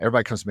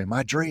everybody comes to me,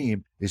 my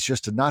dream is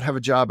just to not have a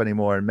job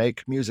anymore and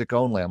make music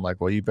only. I'm like,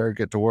 well, you better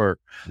get to work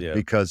Yeah.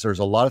 because there's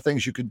a lot of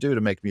things you can do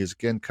to make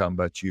music income,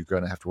 but you're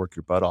going to have to work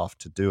your butt off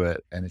to do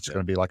it. And it's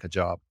going to be like a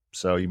job.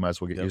 So you might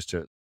as well get used to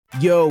it.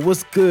 Yo,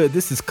 what's good?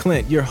 This is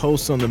Clint, your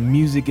host on the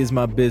Music is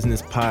My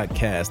Business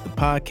podcast, the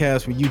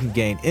podcast where you can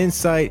gain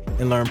insight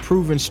and learn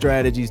proven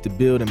strategies to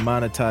build and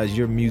monetize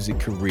your music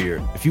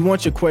career. If you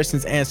want your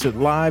questions answered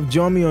live,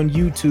 join me on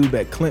YouTube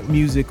at Clint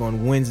Music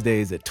on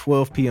Wednesdays at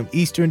 12 p.m.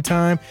 Eastern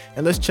Time,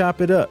 and let's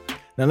chop it up.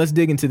 Now let's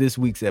dig into this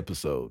week's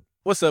episode.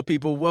 What's up,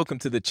 people? Welcome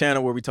to the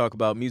channel where we talk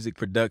about music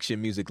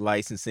production, music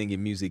licensing,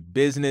 and music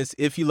business.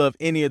 If you love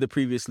any of the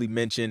previously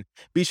mentioned,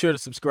 be sure to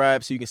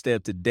subscribe so you can stay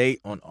up to date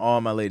on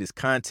all my latest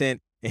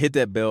content and hit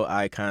that bell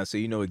icon so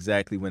you know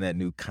exactly when that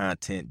new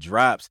content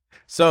drops.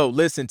 So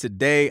listen,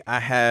 today I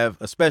have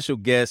a special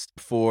guest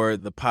for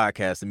the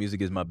podcast, the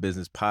Music is My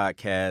Business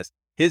podcast.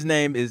 His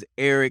name is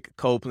Eric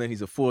Copeland.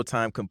 He's a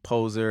full-time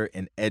composer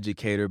and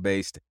educator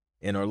based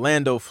in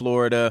Orlando,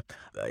 Florida,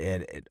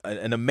 and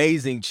an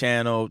amazing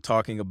channel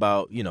talking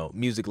about,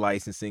 music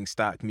licensing,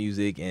 stock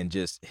music, and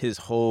just his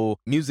whole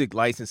music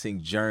licensing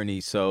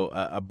journey. So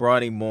I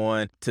brought him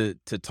on to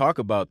talk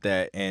about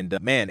that. And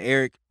man,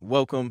 Eric,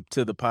 welcome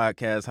to the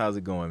podcast. How's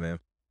it going, man?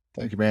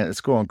 Thank you, man. It's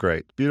going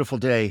great. Beautiful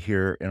day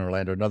here in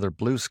Orlando. Another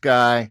blue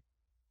sky,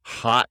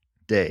 hot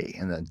day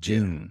in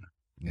June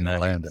in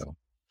Orlando.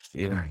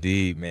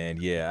 Indeed, man.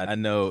 Yeah, I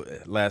know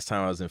last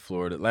time I was in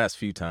Florida, last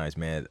few times,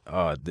 man,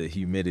 the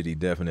humidity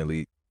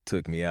definitely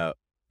took me out.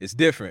 It's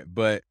different,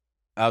 but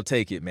I'll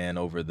take it, man,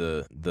 over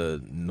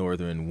the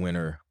northern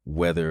winter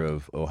weather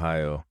of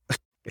Ohio.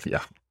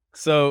 Yeah.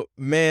 So,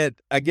 man,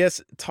 I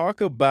guess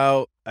talk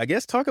about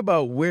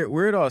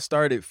where it all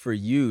started for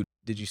you.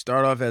 Did you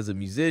start off as a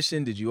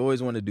musician? Did you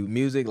always want to do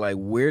music? Like,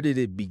 where did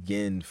it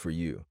begin for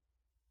you?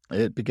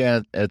 It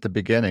began at the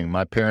beginning.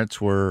 My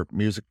parents were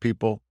music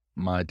people.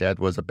 My dad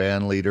was a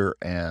band leader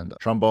and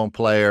trombone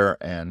player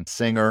and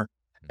singer,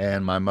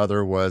 and my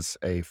mother was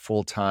a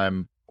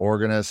full-time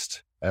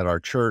organist at our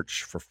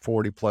church for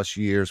 40 plus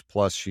years,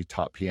 plus she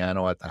taught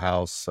piano at the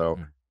house. So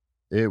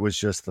it was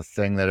just the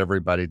thing that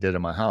everybody did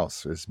in my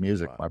house is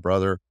music. Wow. My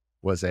brother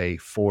was a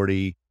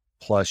 40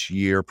 plus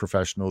year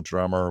professional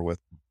drummer with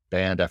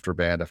band after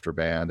band after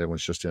band, and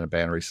was just in a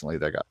band recently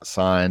that got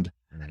signed.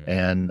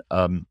 And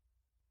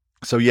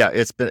so yeah,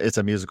 it's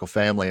a musical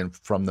family. And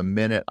from the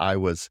minute I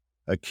was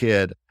a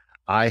kid,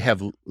 I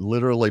have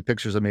literally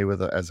pictures of me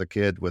as a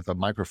kid with a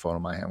microphone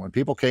in my hand. When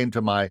people came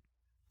to my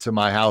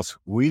house,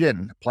 we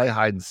didn't play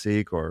hide and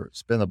seek or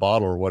spin the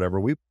bottle or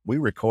whatever. We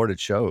recorded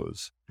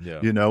shows. Yeah.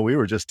 We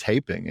were just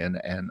taping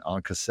and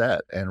on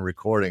cassette and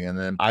recording. And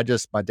then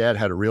my dad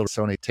had a real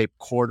Sony tape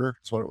recorder,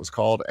 is what it was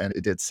called, and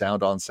it did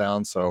sound on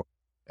sound. So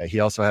he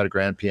also had a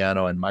grand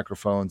piano and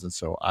microphones. And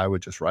so I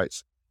would just I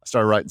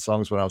started writing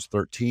songs when I was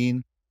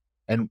 13.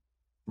 And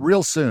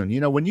real soon,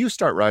 when you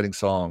start writing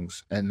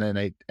songs and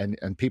then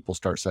and people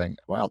start saying,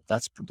 wow,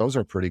 those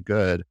are pretty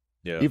good.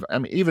 Yeah.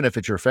 Even if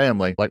it's your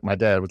family, like my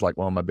dad was like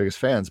one of my biggest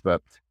fans,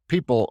 but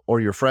people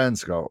or your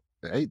friends go,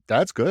 hey,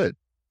 that's good.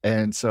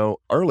 And so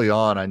early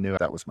on, I knew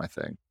that was my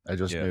thing. I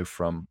just knew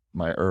from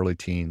my early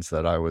teens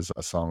that I was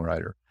a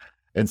songwriter.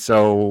 And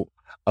so,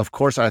 of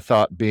course, I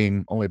thought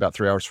being only about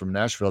 3 hours from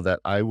Nashville that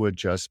I would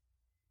just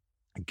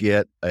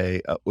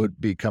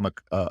would become a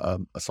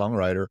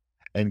songwriter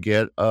and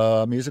get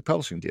a music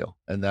publishing deal.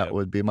 And that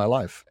would be my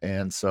life.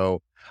 And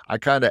so I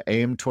kind of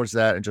aimed towards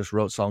that and just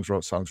wrote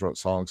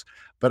songs.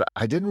 But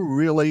I didn't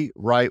really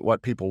write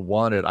what people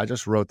wanted. I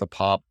just wrote the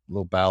pop,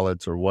 little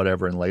ballads or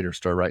whatever, and later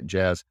started writing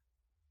jazz.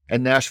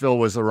 And Nashville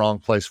was the wrong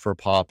place for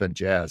pop and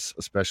jazz,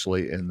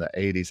 especially in the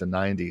 80s and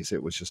 90s.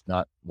 It was just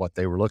not what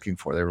they were looking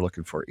for. They were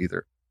looking for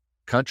either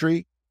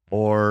country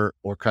or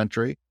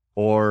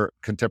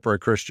contemporary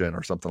Christian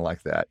or something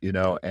like that,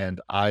 And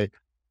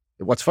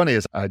what's funny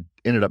is I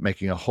ended up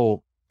making a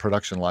whole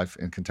production life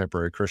in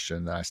contemporary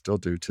Christian that I still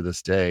do to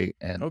this day,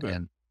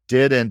 and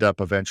did end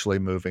up eventually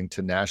moving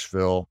to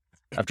Nashville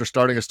after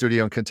starting a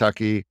studio in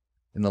Kentucky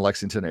in the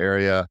Lexington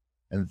area.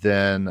 And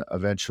then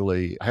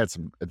eventually I had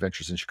some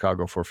adventures in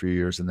Chicago for a few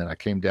years. And then I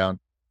came down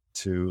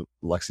to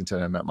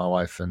Lexington and met my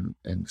wife and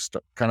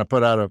kind of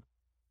put out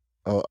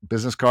a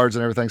business cards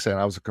and everything saying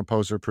I was a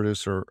composer,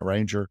 producer,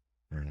 arranger,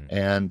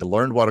 and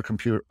learned what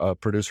a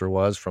producer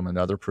was from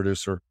another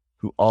producer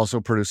who also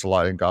produced a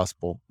lot in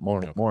gospel,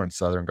 more in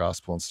Southern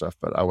gospel and stuff,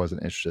 but I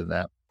wasn't interested in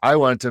that. I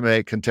wanted to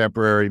make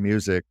contemporary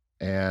music,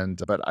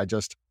 but I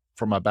just,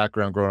 from my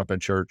background growing up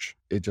in church,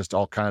 it just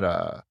all kind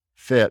of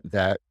fit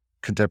that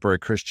contemporary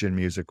Christian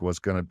music was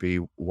going to be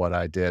what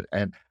I did.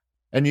 And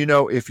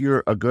if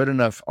you're a good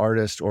enough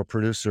artist or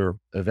producer,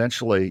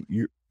 eventually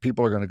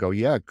people are going to go,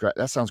 yeah,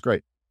 that sounds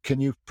great. Can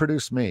you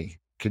produce me?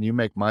 Can you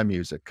make my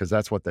music? Because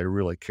that's what they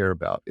really care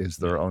about is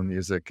their own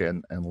music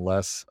and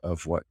less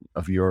of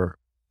your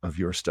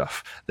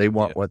stuff. They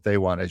want what they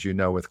want. As you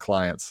know, with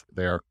clients,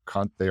 they are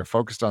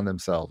focused on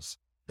themselves.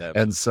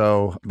 And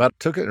so, but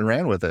took it and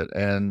ran with it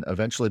and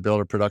eventually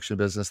built a production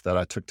business that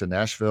I took to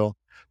Nashville,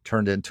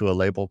 turned into a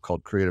label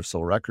called Creative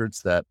Soul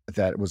Records. That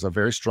was a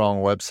very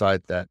strong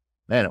website that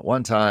man, at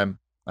one time,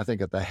 I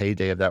think at the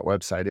heyday of that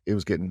website, it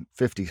was getting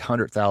 50,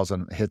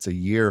 100,000 hits a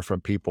year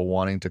from people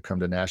wanting to come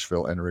to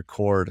Nashville and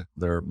record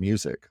their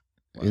music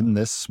in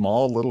this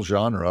small little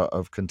genre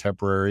of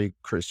contemporary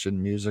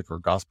Christian music or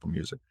gospel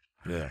music.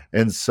 Yeah.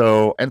 And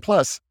so, and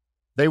plus,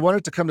 they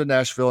wanted to come to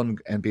Nashville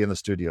and be in the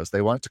studios.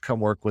 They wanted to come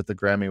work with the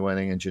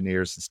Grammy-winning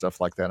engineers and stuff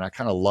like that. And I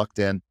kind of lucked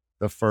in.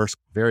 The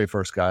very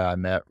first guy I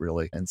met,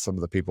 really, and some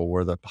of the people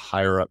were the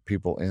higher up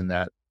people in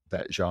that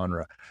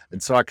genre.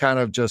 And so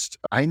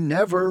I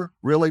never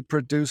really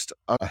produced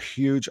a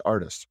huge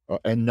artist,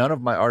 and none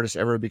of my artists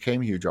ever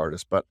became huge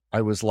artists. But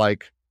I was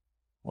like,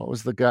 what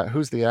was the guy?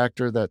 Who's the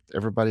actor that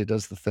everybody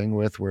does the thing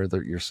with where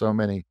you're so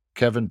many,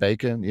 Kevin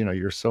Bacon,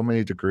 you're so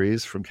many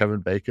degrees from Kevin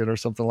Bacon or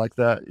something like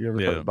that. You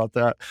ever heard about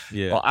that?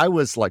 Yeah. Well, I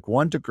was like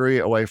 1 degree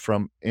away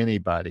from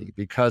anybody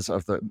because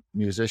of the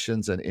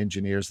musicians and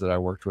engineers that I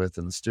worked with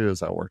and the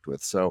studios I worked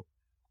with. So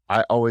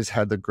I always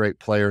had the great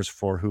players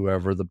for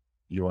whoever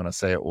you want to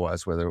say it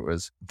was, whether it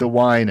was the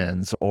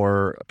Winans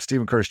or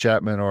Stephen Curtis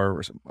Chapman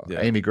or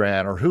Amy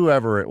Grant or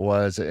whoever it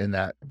was in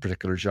that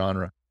particular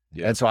genre.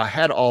 Yeah. And so I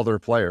had all their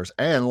players.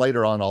 And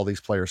later on, all these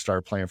players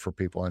started playing for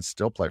people and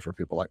still play for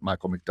people like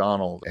Michael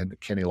McDonald and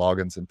Kenny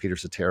Loggins and Peter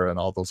Cetera and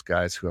all those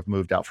guys who have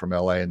moved out from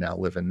LA and now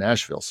live in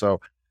Nashville. So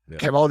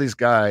I have all these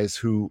guys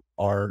who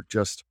are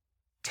just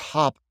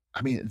top.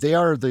 I mean, they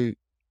are the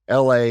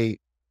LA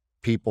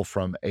people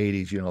from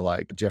 80s,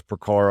 like Jeff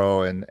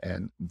Porcaro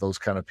and those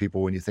kind of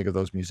people. When you think of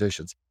those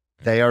musicians,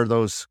 they are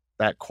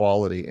that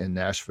quality in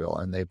Nashville,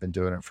 and they've been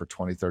doing it for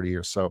 20, 30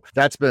 years. So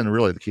that's been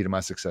really the key to my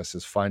success,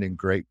 is finding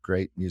great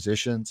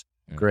musicians,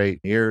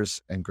 great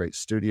ears and great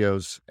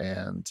studios,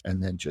 and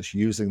then just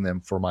using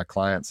them for my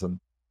clients. And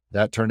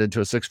that turned into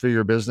a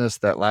 6-figure business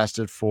that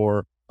lasted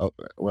for,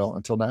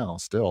 until now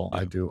still.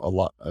 I do a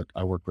lot.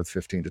 I work with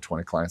 15 to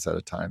 20 clients at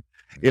a time,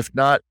 if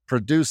not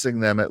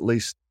producing them, at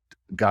least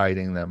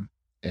guiding them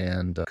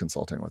and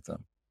consulting with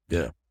them.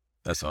 Yeah,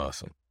 that's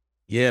awesome.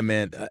 Yeah,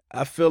 man.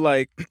 I feel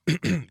like,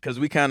 because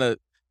we kind of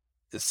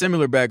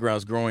similar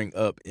backgrounds growing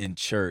up in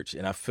church,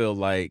 and I feel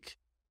like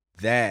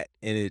that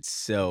in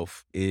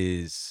itself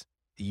is,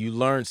 you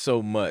learn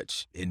so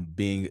much in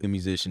being a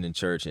musician in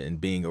church and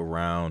being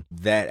around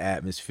that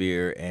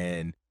atmosphere.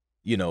 And,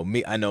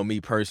 I know me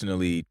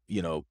personally,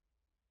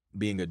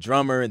 being a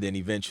drummer and then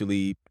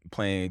eventually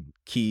playing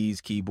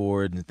keys,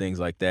 keyboard and things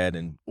like that,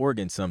 and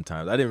organ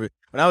sometimes.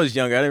 When I was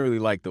younger, I didn't really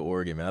like the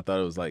organ, man. I thought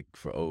it was like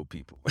for old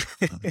people.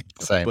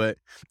 Same. But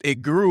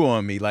it grew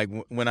on me. Like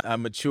when I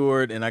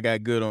matured and I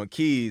got good on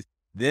keys,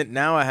 then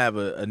now I have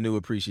a new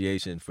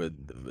appreciation for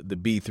the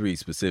B3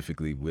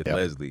 specifically with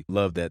Leslie.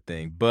 Love that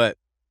thing. But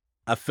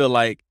I feel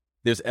like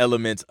there's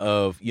elements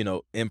of,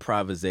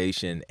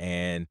 improvisation,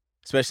 and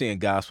especially in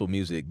gospel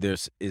music,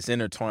 it's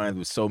intertwined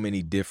with so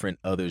many different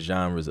other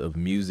genres of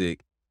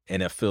music.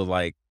 And I feel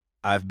like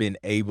I've been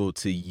able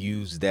to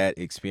use that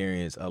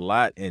experience a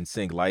lot in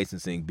sync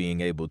licensing, being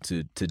able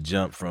to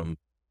jump from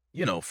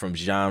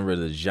genre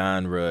to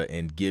genre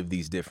and give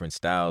these different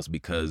styles,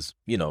 because,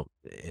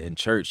 in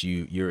church,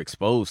 you're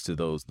exposed to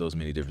those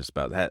many different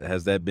styles.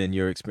 Has that been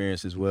your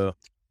experience as well?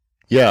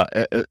 Yeah.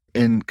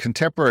 In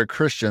contemporary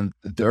Christian,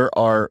 there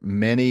are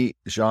many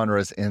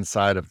genres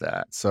inside of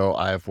that. So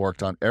I've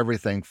worked on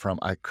everything from,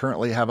 I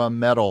currently have a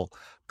metal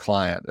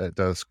client that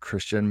does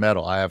Christian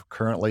metal. I've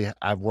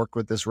worked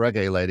with this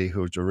reggae lady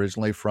who's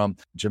originally from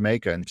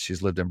Jamaica, and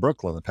she's lived in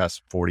Brooklyn the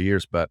past 40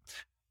 years, but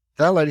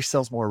that lady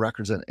sells more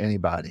records than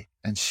anybody.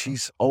 And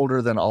she's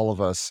older than all of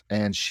us.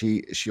 And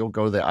she'll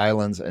go to the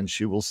islands and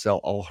she will sell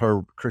all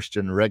her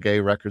Christian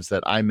reggae records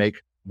that I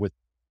make with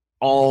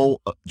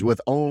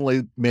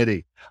only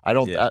MIDI.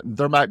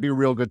 There might be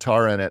real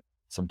guitar in it.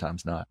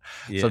 Sometimes not.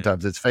 Yeah.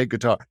 Sometimes it's fake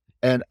guitar.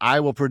 And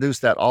I will produce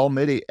that all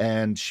MIDI,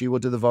 and she will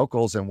do the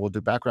vocals, and we'll do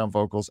background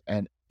vocals,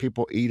 and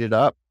people eat it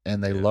up,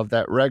 and they love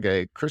that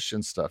reggae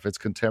Christian stuff. It's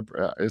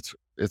contemporary.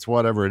 It's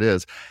whatever it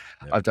is.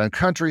 Yeah. I've done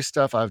country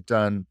stuff. I've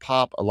done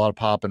pop, a lot of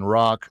pop and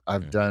rock.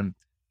 I've done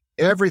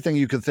everything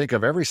you can think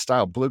of, every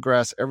style,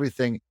 bluegrass,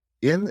 everything,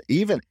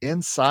 even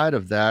inside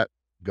of that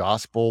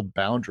gospel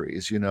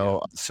boundaries,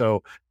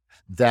 So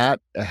that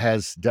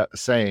has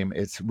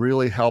it's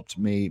really helped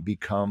me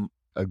become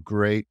a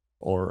great,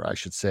 or I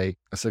should say,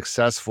 a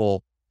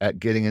successful at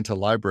getting into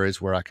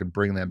libraries where I can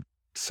bring them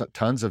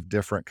tons of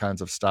different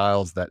kinds of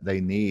styles that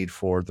they need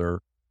for their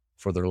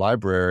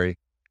library.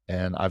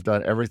 And I've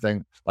done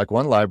everything, like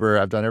one library,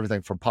 I've done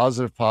everything from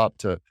positive pop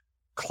to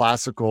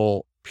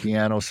classical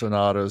piano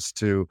sonatas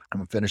to,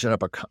 I'm finishing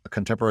up a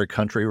contemporary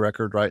country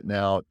record right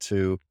now,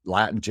 to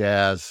Latin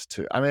jazz,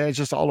 it's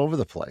just all over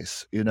the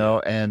place,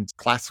 and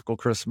classical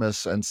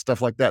Christmas and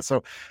stuff like that.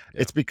 So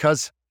it's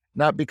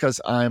not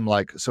because I'm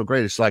like so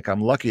great. It's like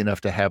I'm lucky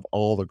enough to have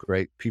all the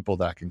great people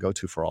that I can go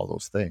to for all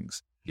those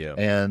things. Yeah.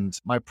 And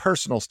my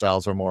personal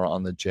styles are more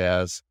on the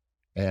jazz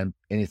and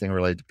anything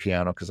related to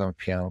piano, because I'm a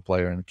piano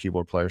player and a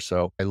keyboard player.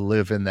 So I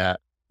live in that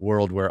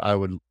world where I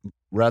would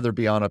rather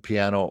be on a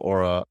piano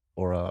or a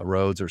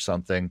Rhodes or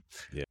something.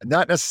 Yeah.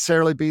 Not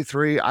necessarily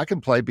B3. I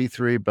can play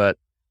B3, but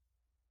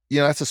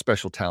that's a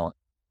special talent.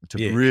 to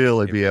Yeah,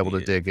 really it be able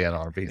really to is. dig in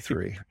on a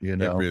B3, you It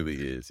know? really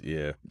is.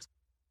 Yeah.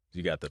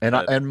 You got the And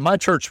pedal. my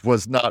church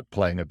was not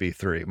playing a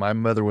B3. My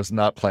mother was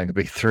not playing a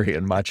B3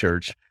 in my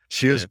church.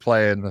 She was Yeah.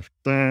 playing the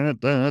dun,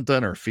 dun,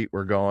 dun, her feet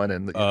were going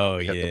and, you know, Oh,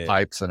 we got the yeah.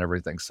 pipes and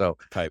everything. So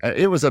Pipe.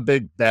 it was a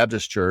big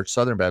Baptist church,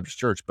 Southern Baptist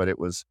church, but it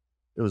was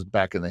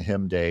back in the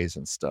hymn days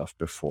and stuff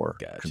before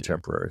Gotcha.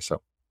 contemporary.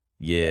 So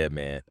Yeah,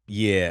 man.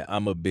 Yeah,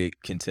 I'm a big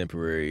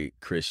contemporary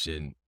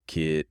Christian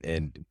kid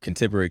and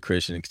contemporary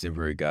Christian and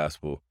contemporary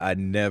gospel. I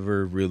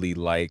never really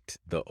liked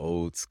the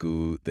old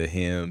school, the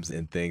hymns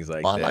and things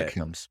like I like that.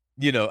 hymns.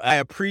 You know, I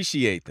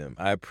appreciate them.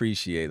 I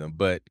appreciate them,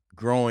 but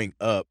growing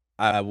up,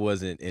 I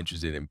wasn't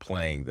interested in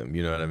playing them,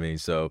 you know what I mean?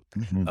 So,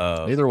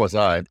 uh, Neither was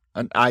I.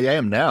 And I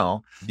am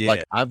now. yeah,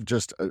 Like I've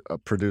just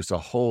produced a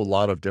whole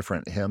lot of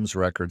different hymns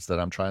records that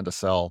I'm trying to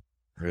sell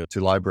real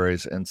to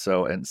libraries. And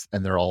so, and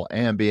they're all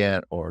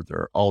ambient or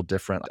they're all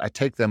different. I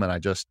take them and I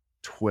just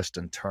twist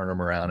and turn them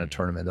around and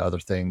turn them into other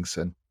things.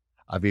 And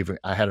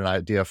I had an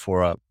idea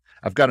for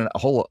I've got a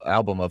whole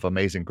album of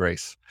Amazing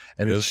Grace.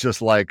 And really. it's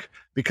just like,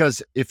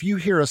 because if you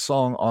hear a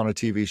song on a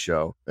TV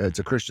show, it's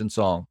a Christian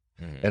song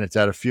Mhm. and it's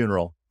at a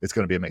funeral, it's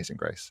going to be Amazing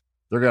Grace.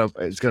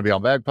 It's going to be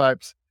on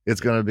bagpipes. It's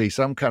going to be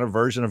some kind of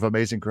version of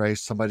Amazing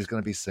Grace. Somebody's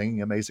going to be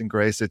singing Amazing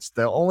Grace. It's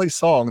the only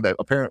song that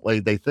apparently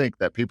they think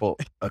that people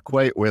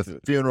equate with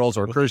funerals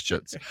or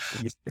Christians.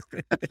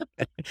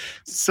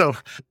 So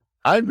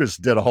I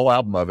just did a whole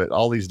album of it,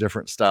 all these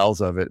different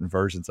styles of it and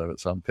versions of it.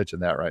 So I'm pitching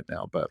that right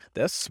now. But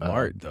That's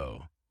smart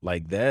though.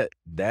 Like that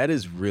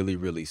is really,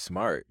 really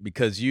smart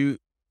because you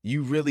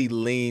really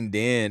leaned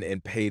in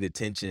and paid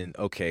attention,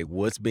 okay,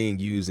 what's being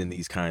used in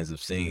these kinds of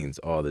scenes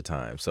all the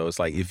time. So it's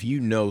like if you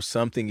know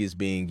something is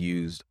being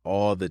used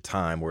all the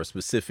time or a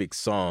specific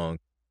song,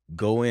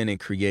 go in and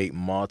create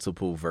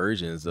multiple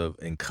versions of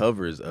and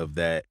covers of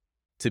that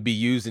to be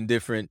used in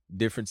different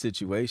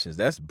situations.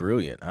 That's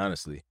brilliant,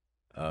 honestly.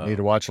 I need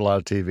to Um, watch a lot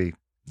of TV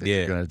if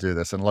you're yeah. going to do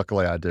this. And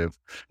luckily I do.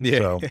 Yeah.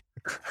 So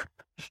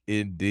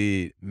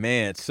Indeed.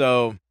 Man,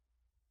 so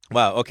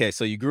wow, okay,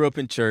 so you grew up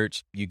in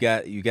church. You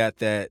got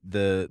that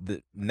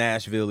the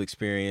Nashville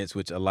experience,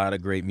 which a lot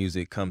of great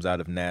music comes out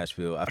of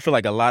Nashville. I feel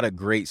like a lot of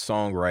great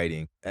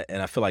songwriting,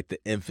 and I feel like the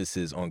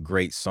emphasis on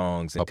great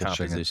songs and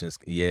publishing it. compositions,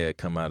 yeah,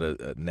 come out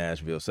of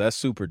Nashville. So that's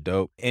super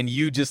dope. And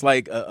you just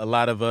like a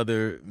lot of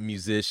other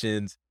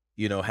musicians,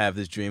 you know, have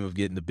this dream of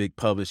getting the big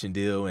publishing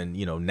deal, and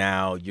you know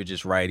now you're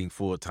just writing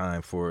full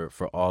time for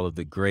all of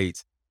the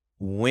greats.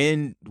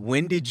 When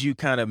did you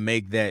kind of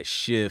make that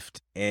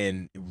shift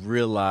and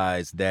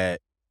realize that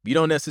you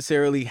don't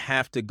necessarily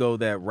have to go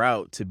that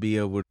route to be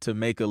able to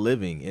make a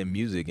living in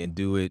music and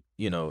do it,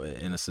 you know,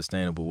 in a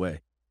sustainable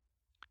way?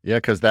 Yeah,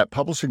 because that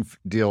publishing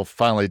deal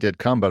finally did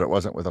come, but it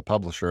wasn't with a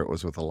publisher, it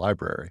was with a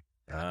library.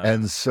 Ah,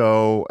 And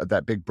so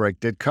that big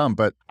break did come.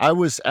 But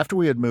after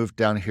we had moved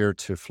down here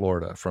to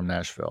Florida from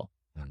Nashville,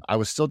 mm, I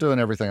was still doing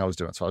everything I was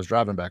doing. So I was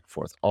driving back and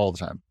forth all the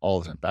time,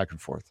 back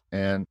and forth.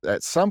 And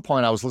at some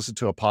point, I was listening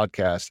to a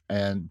podcast,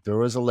 and there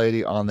was a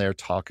lady on there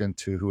talking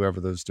to whoever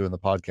was doing the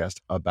podcast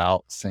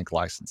about sync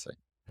licensing.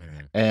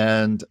 mhm,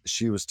 And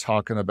she was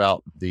talking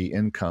about the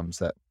incomes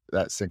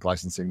that sync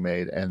licensing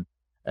made.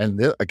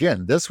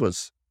 Again, this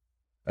was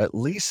at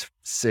least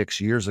 6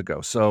 years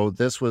ago. So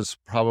this was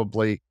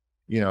probably,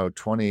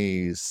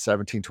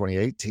 2017,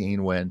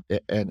 2018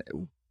 and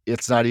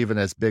it's not even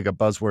as big a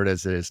buzzword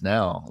as it is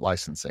now,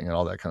 licensing and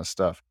all that kind of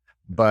stuff.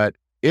 But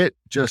it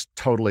just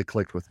totally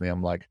clicked with me.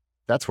 I'm like,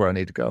 that's where I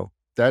need to go.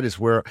 That is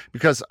where,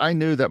 because I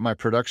knew that my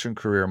production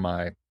career,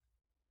 my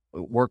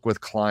work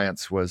with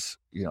clients was,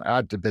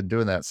 I'd been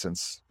doing that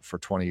for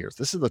 20 years.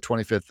 This is the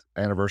 25th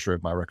anniversary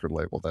of my record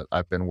label that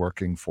I've been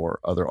working for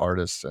other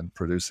artists and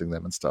producing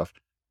them and stuff.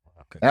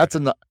 okay. That's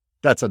enough.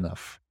 That's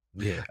enough.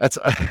 Yeah. That's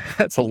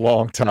that's a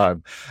long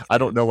time. I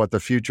don't know what the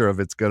future of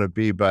it's going to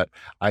be, but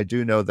I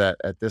do know that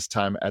at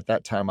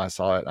that time I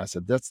saw it and I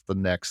said, that's the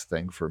next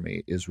thing for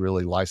me is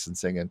really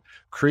licensing and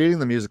creating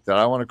the music that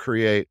I want to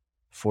create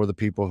for the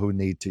people who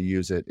need to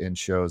use it in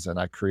shows. And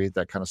I create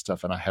that kind of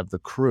stuff. And I have the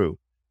crew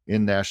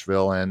in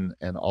Nashville and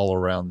all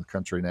around the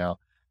country now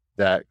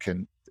that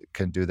can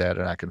do that.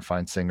 And I can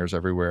find singers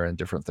everywhere and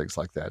different things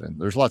like that.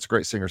 And there's lots of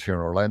great singers here in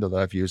Orlando that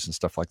I've used and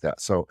stuff like that.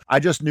 So I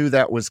just knew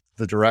that was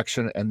the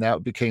direction. And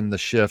that became the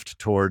shift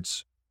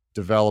towards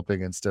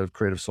developing, instead of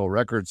Creative Soul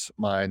Records,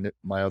 my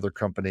other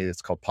company.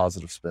 It's called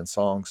Positive Spin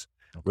Songs,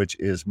 which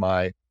is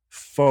my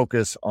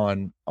focus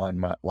on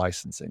my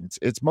licensing.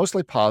 It's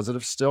mostly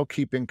positive, still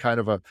keeping kind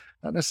of a,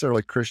 not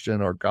necessarily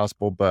Christian or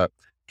gospel, but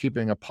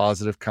keeping a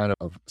positive kind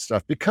of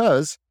stuff,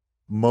 because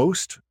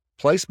most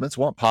placements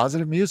want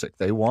positive music.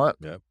 They want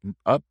Yep.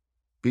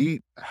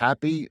 upbeat,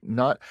 happy,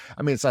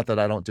 it's not that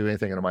I don't do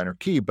anything in a minor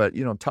key, but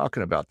I'm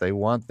talking about, they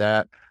want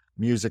that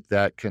music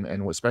that can,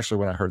 and especially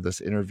when I heard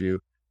this interview,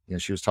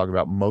 she was talking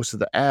about most of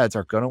the ads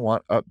are going to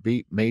want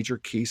upbeat major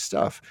key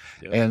stuff.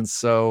 Yep. And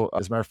so,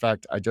 as a matter of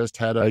fact, I just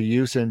had a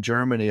use in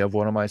Germany of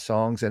one of my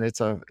songs, and it's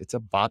a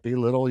boppy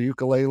little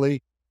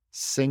ukulele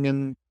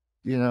singing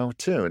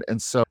tune.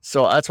 And so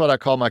that's what I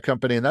call my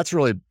company. And that's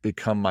really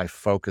become my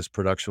focus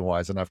production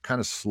wise. And I've kind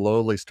of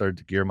slowly started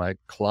to gear my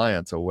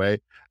clients away.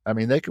 I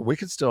mean, we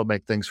could still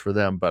make things for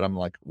them, but I'm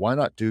like, why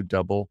not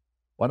double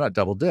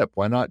dip?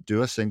 Why not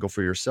do a single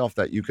for yourself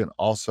that you can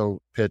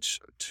also pitch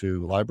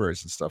to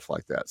libraries and stuff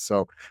like that?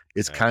 So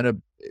it's Right. kind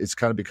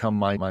of become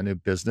my new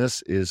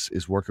business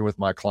is working with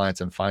my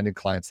clients and finding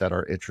clients that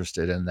are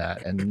interested in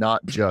that, and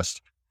not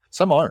just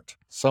some aren't.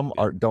 Some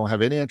Yeah. are don't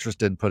have any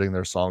interest in putting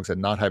their songs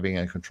and not having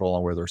any control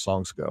on where their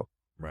songs go.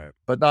 Right.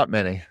 But not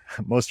many.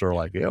 Most are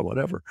like, yeah,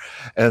 whatever.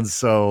 And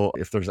so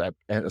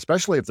and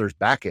especially if there's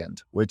back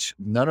end, which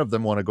none of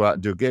them want to go out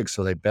and do gigs,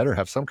 so they better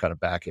have some kind of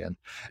back end.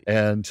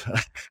 And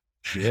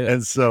Yeah.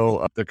 and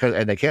so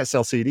and they can't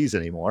sell CDs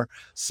anymore.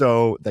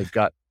 So they've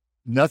got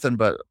nothing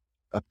but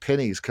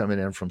pennies coming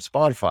in from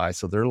Spotify.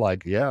 So they're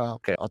like, yeah,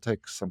 okay, I'll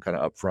take some kind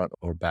of upfront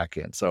or back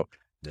end. So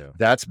Yeah.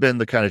 that's been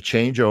the kind of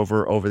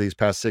changeover over these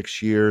past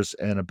 6 years.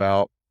 And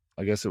about,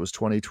 I guess it was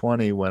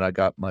 2020 when I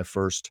got my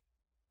first,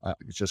 I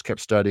just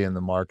kept studying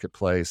the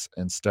marketplace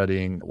and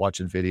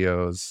watching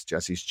videos,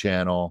 Jesse's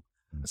channel,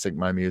 Sync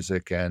My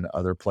Music and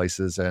other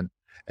places. And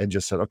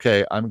just said,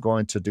 okay, I'm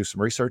going to do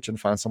some research and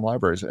find some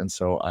libraries. And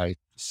so I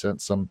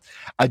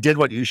did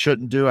what you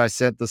shouldn't do. I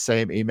sent the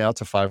same email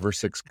to 5 or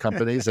 6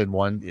 companies in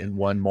Yeah.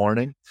 one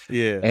morning.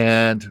 Yeah.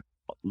 And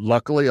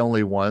luckily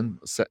only one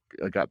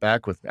got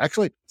back with me.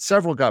 Actually,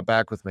 several got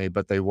back with me,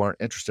 but they weren't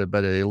interested,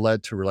 but it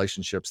led to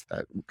relationships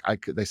that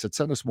they said,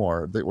 send us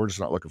more. We're just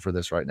not looking for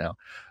this right now.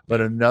 But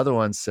Yeah. another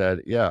one said,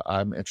 yeah,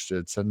 I'm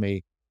interested. Send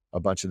me a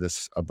bunch of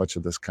this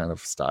kind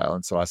of style.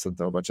 And so I sent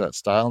them a bunch of that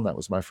style. And that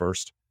was my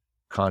first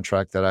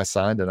contract that I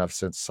signed. And I've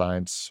since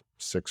signed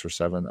 6 or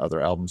 7 other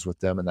albums with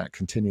them. And that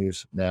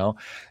continues now.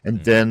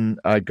 And then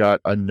I got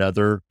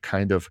another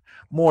kind of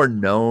more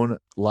known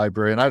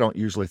library. And I don't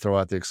usually throw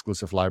out the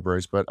exclusive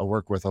libraries, but I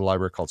work with a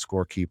library called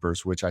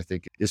Scorekeepers, which I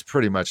think is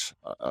pretty much,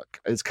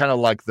 it's kind of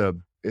like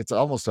it's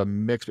almost a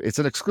mix. It's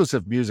an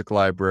exclusive music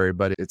library,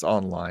 but it's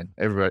online.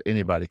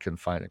 Anybody can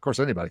find it. Of course,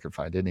 anybody can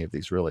find any of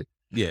these really,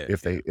 Yeah.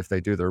 if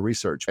they do their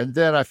research. And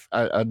then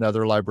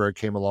another library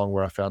came along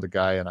where I found a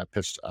guy and I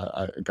pitched,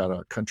 I got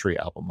a country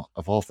album,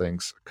 of all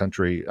things,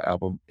 country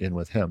album in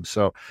with him.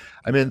 So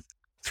I'm in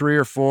 3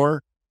 or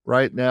 4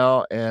 right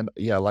now. And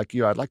yeah, like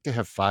you, I'd like to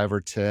have 5 or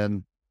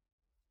 10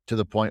 to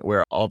the point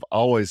where I've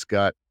always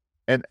got,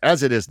 and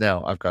as it is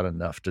now, I've got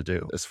enough to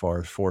do as far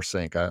as for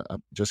sync.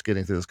 I'm just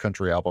getting through this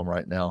country album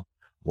right now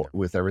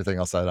with everything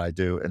else that I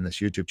do in this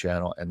YouTube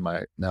channel and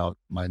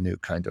my new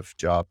kind of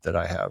job that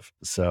I have.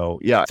 So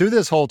yeah, through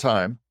this whole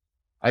time,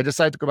 I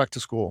decided to go back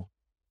to school.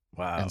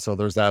 Wow. And so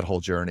there's that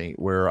whole journey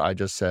where I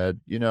just said,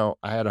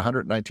 I had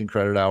 119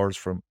 credit hours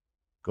from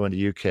going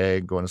to UK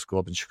and going to school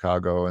up in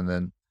Chicago. And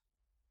then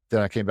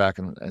I came back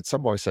and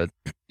some boy said,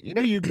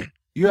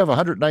 you have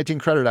 119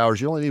 credit hours.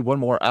 You only need 1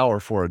 more hour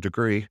for a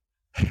degree.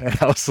 And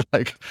I was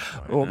like,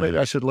 well, maybe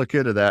I should look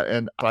into that.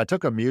 And I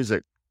took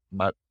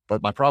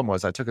but my problem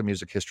was I took a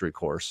music history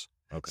course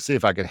to see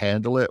if I could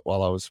handle it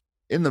while I was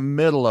in the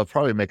middle of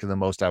probably making the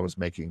most I was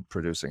making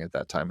producing at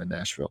that time in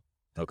Nashville.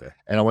 Okay.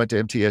 And I went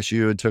to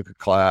MTSU and took a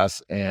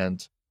class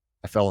and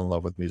I fell in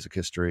love with music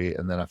history.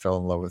 And then I fell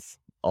in love with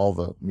all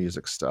the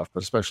music stuff,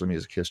 but especially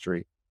music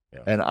history.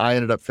 Yeah. And I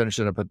ended up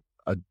finishing up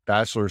a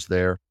bachelor's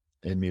there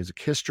in music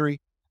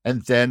history.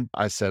 And then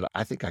I said,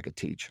 I think I could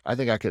teach. I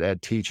think I could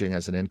add teaching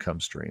as an income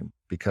stream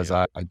because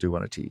I do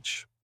want to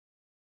teach.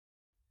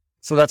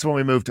 So that's when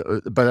we moved to,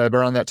 but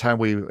around that time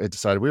we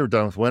decided we were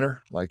done with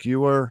winter. Like you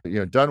were,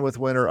 done with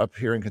winter up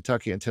here in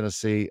Kentucky and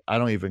Tennessee. I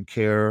don't even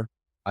care.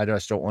 I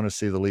just don't want to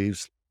see the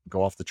leaves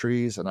go off the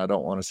trees and I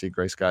don't want to see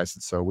gray skies.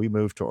 And so we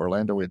moved to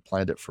Orlando. We had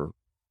planned it for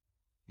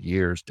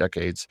years,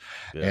 decades.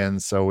 Yeah.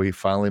 And so we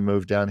finally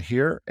moved down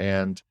here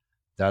and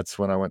that's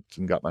when I went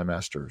and got my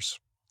master's,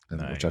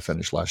 which I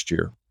finished last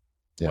year.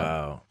 Yeah.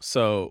 Wow.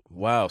 So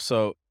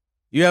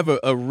you have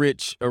a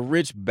rich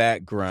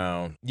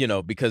background,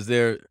 because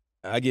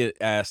I get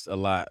asked a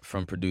lot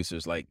from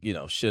producers, like,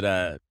 should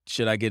I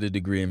get a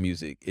degree in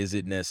music? Is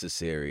it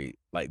necessary?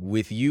 Like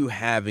with you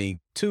having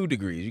 2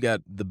 degrees, you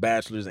got the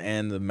bachelor's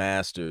and the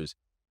master's.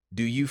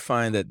 Do you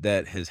find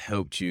that has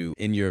helped you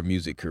in your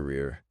music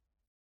career?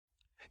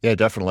 Yeah,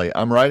 definitely.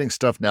 I'm writing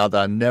stuff now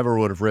that I never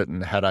would have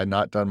written had I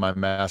not done my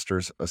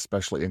master's,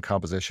 especially in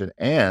composition.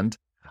 And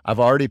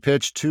I've already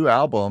pitched 2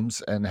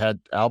 albums and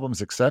had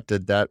albums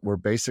accepted that were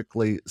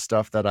basically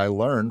stuff that I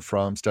learned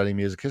from studying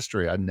music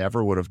history. I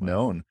never would have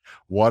known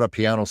what a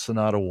piano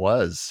sonata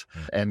was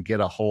and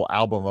get a whole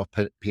album of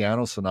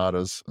piano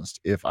sonatas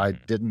if I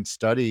didn't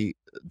study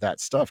that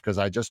stuff because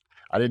I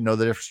didn't know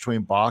the difference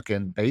between Bach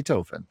and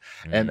Beethoven.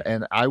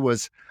 And I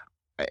was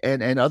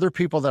and other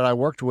people that I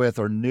worked with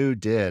or knew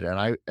did.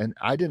 And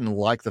I didn't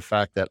like the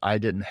fact that I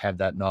didn't have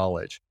that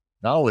knowledge.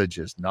 Knowledge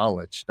is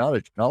knowledge.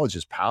 Knowledge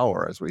is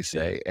power, as we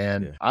say.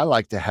 And I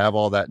like to have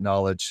all that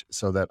knowledge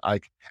so that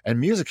and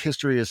music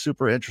history is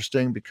super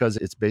interesting because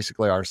it's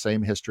basically our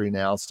same history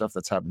now. Stuff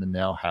that's happening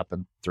now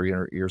happened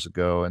 300 years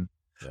ago. And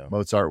Yeah.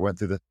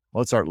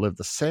 Mozart lived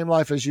the same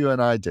life as you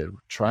and I did,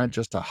 trying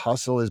just to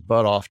hustle his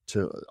butt off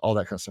to all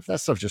that kind of stuff. That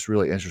stuff just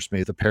really interests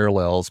me, the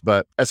parallels.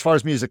 But as far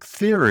as music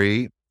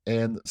theory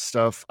and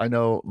stuff, I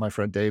know my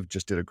friend Dave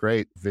just did a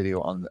great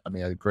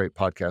a great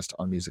podcast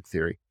on music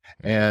theory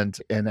and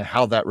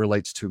how that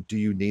relates to, do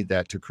you need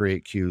that to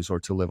create cues or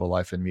to live a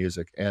life in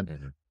music?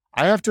 And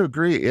I have to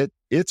agree,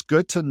 it's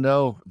good to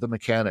know the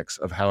mechanics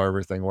of how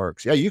everything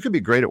works. Yeah, you can be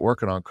great at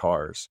working on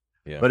cars.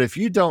 Yeah. But if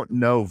you don't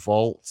know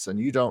volts and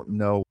you don't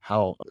know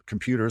how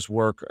computers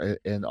work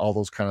and all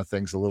those kind of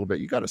things a little bit,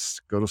 you got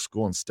to go to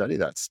school and study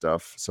that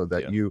stuff so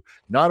that you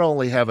not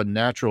only have a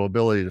natural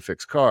ability to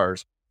fix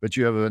cars, but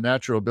you have a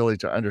natural ability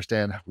to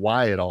understand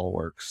why it all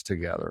works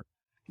together.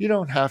 You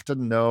don't have to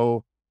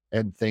know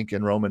and think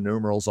in Roman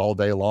numerals all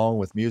day long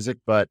with music,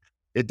 but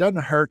it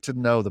doesn't hurt to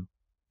know the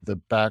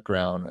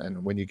background.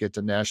 And when you get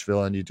to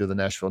Nashville and you do the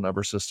Nashville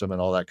number system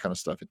and all that kind of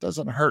stuff, it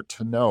doesn't hurt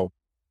to know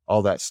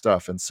all that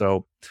stuff. And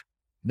so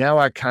now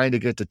I kind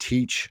of get to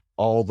teach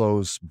all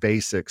those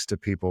basics to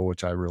people,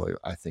 which I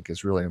think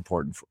is really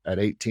important at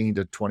 18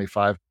 to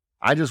 25.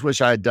 I just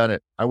wish I had done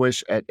it. I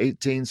wish at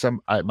 18,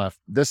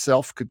 this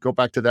self could go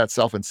back to that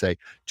self and say,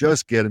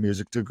 just get a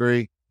music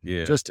degree.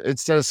 Yeah. Just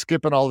instead of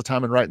skipping all the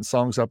time and writing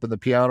songs up in the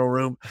piano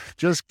room,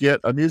 just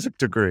get a music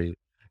degree.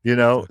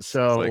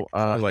 So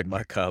like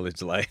my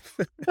college life.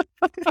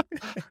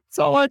 That's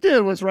all I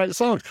did was write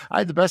songs. I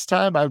had the best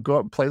time. I'd go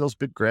up and play those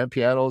big grand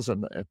pianos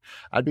and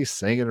I'd be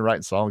singing and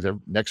writing songs.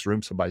 Next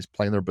room, somebody's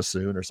playing their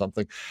bassoon or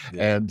something.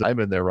 Yeah. And I'm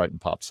in there writing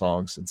pop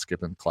songs and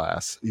skipping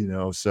class,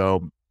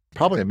 so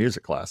probably a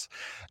music class.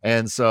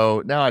 And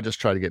so now I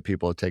just try to get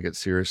people to take it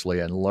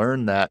seriously and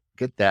learn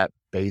get that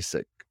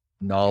basic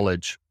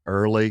knowledge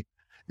early.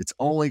 It's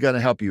only going to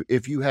help you.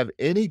 If you have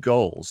any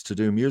goals to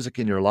do music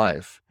in your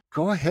life,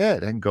 go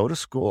ahead and go to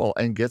school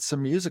and get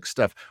some music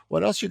stuff.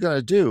 What else are you going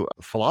to do?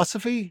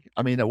 Philosophy?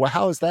 I mean,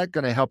 how is that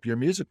going to help your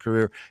music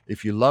career?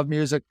 If you love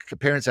music,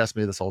 parents ask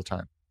me this all the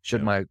time.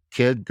 Should my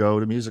kid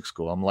go to music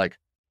school? I'm like,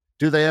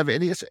 do they have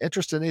any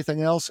interest in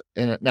anything else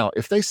in it? Now,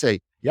 if they say,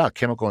 yeah,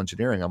 chemical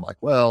engineering, I'm like,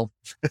 well,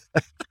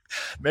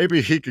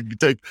 maybe he could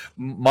take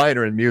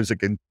minor in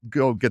music and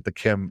go get the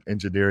chem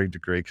engineering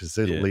degree because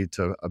it'll lead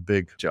to a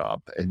big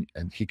job and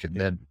he can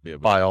then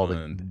buy all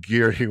the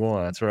gear he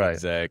wants. Right.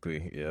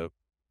 Exactly. Yep.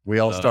 We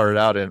all started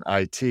out in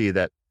IT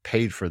that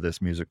paid for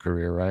this music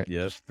career, right?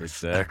 Yes,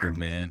 exactly,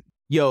 man.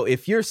 Yo,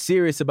 if you're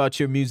serious about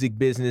your music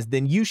business,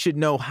 then you should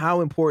know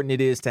how important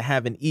it is to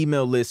have an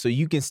email list so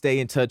you can stay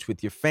in touch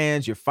with your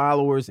fans, your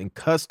followers, and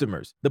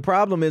customers. The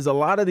problem is a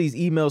lot of these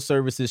email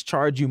services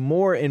charge you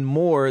more and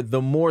more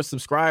the more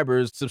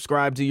subscribers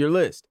subscribe to your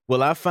list.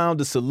 Well, I found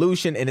a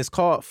solution and it's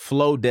called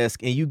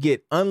Flowdesk, and you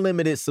get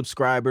unlimited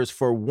subscribers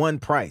for one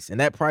price. And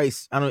that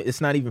price,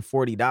 it's not even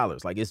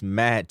 $40. Like, it's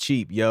mad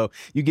cheap, yo.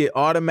 You get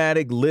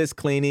automatic list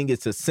cleaning.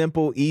 It's a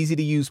simple, easy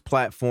to use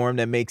platform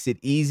that makes it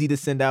easy to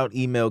send out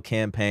email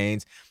campaigns.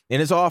 And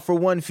it's all for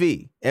one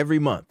fee every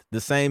month, the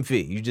same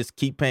fee. You just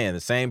keep paying the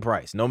same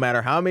price, no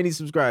matter how many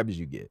subscribers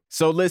you get.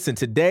 So listen,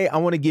 today I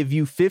want to give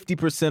you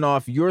 50%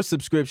 off your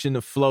subscription to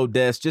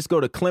Flowdesk. Just go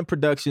to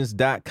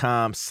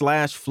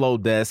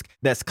clintproductions.com/Flowdesk.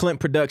 That's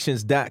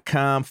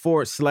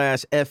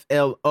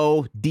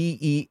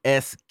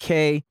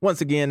clintproductions.com/FLODESK.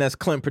 Once again, that's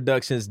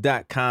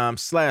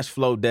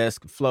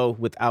clintproductions.com/Flowdesk. Flow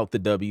without the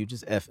W,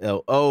 just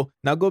FLO.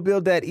 Now go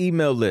build that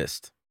email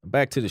list.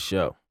 Back to the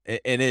show.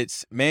 And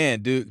it's,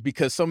 man, dude,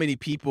 because so many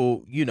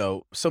people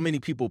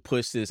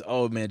push this,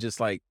 oh man, just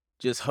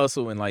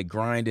hustle and like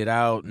grind it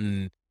out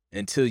and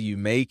until you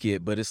make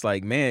it. But it's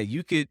like, man,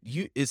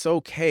 it's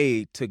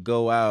okay to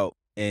go out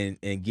and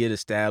get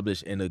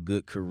established in a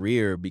good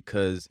career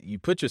because you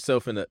put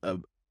yourself in a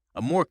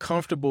more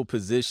comfortable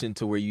position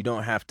to where you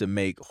don't have to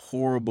make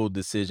horrible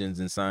decisions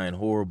and sign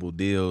horrible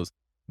deals.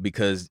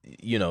 Because,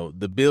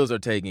 the bills are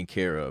taken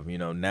care of,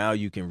 now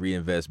you can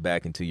reinvest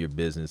back into your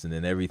business, and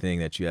then everything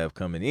that you have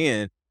coming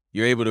in,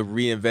 you're able to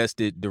reinvest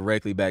it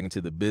directly back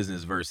into the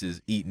business versus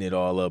eating it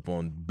all up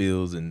on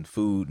bills and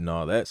food and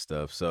all that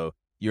stuff. So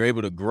you're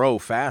able to grow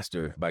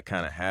faster by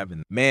kind of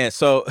having, man.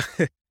 So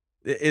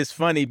it's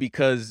funny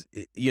because,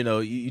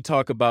 you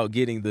talk about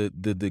getting the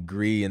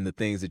degree and the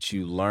things that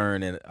you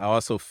learn. And I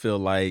also feel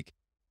like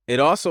it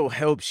also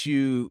helps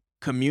you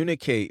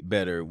communicate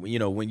better.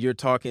 When you're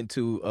talking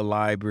to a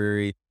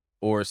library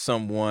or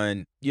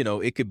someone,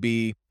 it could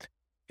be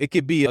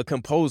a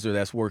composer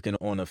that's working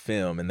on a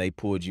film and they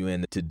pulled you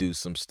in to do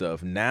some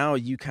stuff. Now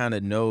you kind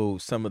of know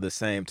some of the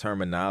same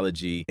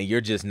terminology and you're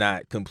just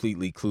not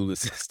completely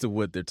clueless as to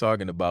what they're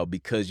talking about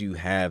because you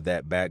have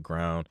that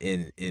background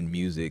in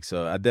music.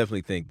 So I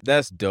definitely think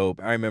that's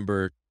dope. I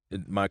remember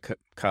in my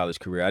college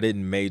career, I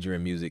didn't major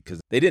in music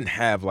because they didn't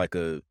have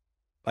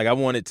I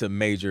wanted to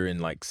major in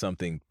like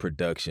something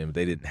production, but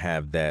they didn't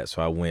have that.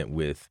 So I went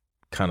with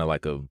kind of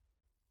it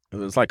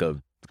was like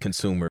a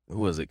consumer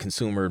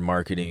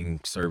marketing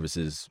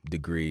services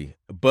degree.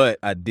 But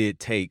I did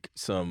take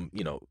some,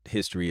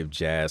 history of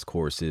jazz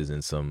courses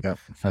and some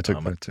I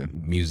took that too.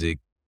 Music.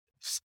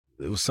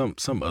 It was some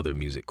other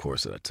music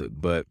course that I took,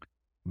 but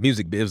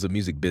it was a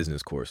music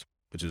business course.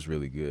 which is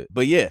really good.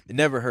 But yeah, it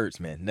never hurts,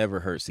 man. Never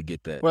hurts to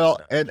get that. Well,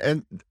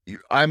 and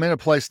I'm in a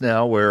place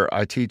now where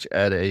I teach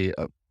at a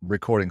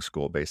recording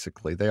school.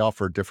 Basically, they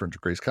offer different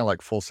degrees, kind of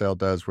like Full Sail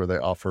does, where they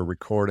offer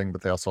recording,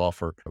 but they also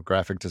offer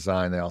graphic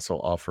design. They also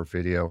offer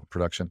video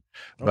production.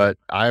 Okay. But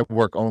I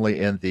work only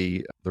in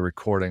the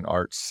recording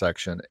arts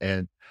section,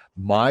 and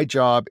my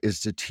job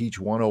is to teach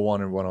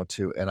 101 and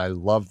 102. And I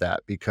love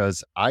that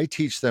because I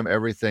teach them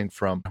everything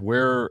from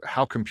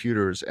how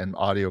computers and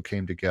audio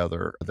came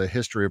together, the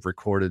history of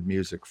recorded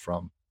music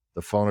from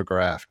the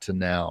phonograph to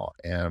now,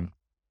 and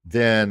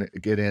then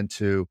get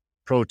into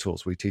Pro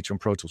Tools. We teach them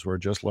Pro Tools. We're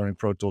just learning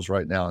Pro Tools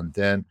right now. And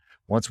then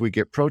once we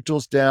get Pro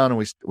Tools down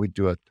and we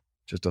do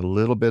just a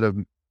little bit of,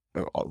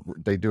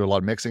 they do a lot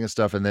of mixing and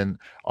stuff, and then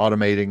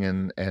automating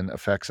and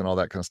effects and all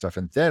that kind of stuff.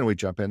 And then we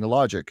jump into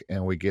Logic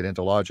and we get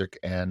into Logic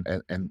and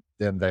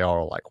then they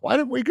are like, why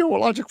didn't we go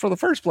with Logic for the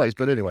first place?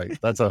 But anyway,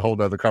 that's a whole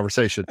nother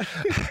conversation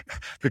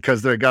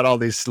because they got all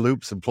these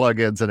loops and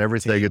plugins and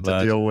everything to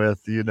deal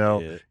with,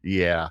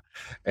 Yeah.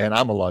 And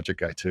I'm a Logic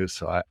guy too.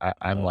 So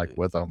I'm like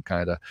with them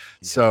kind of.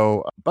 Yeah.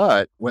 So,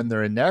 but when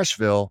they're in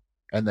Nashville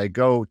and they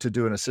go to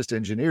do an assistant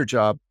engineer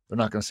job, they're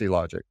not going to see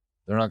Logic.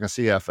 They're not going to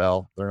see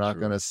FL. They're not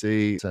going to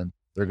see, and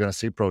they're going to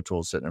see Pro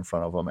Tools sitting in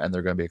front of them, and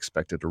they're going to be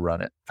expected to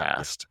run it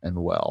fast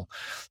and well.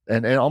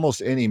 And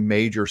almost any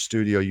major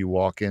studio you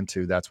walk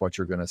into, that's what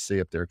you're going to see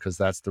up there because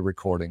that's the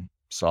recording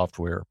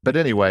software. But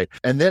anyway,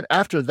 and then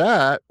after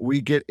that,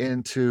 we get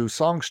into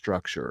song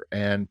structure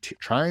and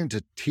trying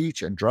to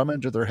teach and drum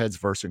into their heads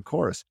verse and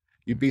chorus.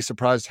 You'd be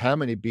surprised how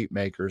many beat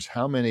makers,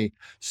 how many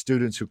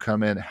students who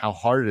come in, how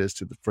hard it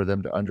is for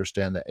them to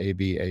understand the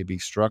AB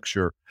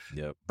structure.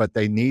 Yep. But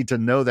they need to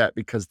know that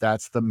because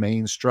that's the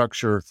main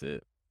structure. That's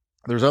it.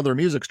 There's other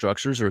music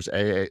structures. There's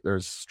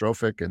there's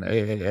strophic and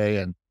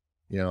AAA and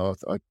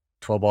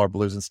 12-bar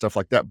blues and stuff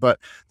like that. But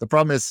the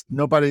problem is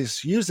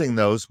nobody's using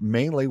those.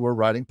 Mainly we're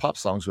writing pop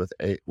songs with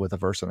a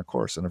verse and a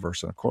chorus and a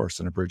verse and a chorus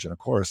and a bridge and a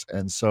chorus.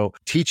 And so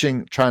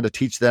trying to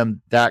teach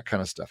them that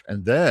kind of stuff.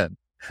 And then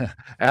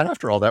and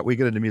after all that, we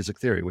get into music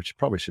theory, which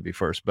probably should be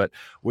first, but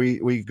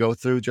we go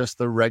through just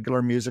the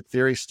regular music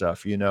theory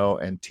stuff,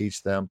 and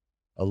teach them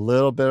a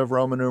little bit of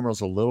Roman numerals,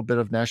 a little bit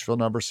of Nashville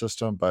number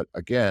system. But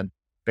again,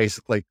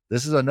 basically,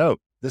 this is a note.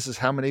 This is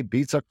how many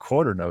beats a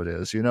quarter note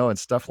is, and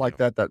stuff like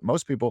that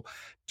most people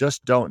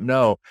just don't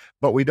know.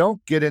 But we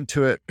don't get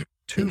into it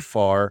too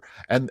far.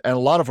 And a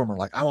lot of them are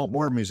like, I want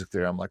more music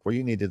theory. I'm like, well,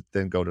 you need to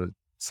then go to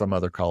some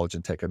other college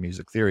and take a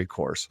music theory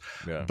course.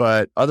 Yeah.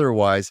 But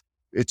otherwise,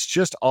 it's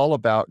just all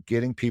about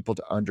getting people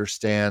to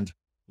understand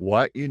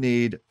what you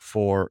need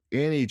for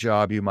any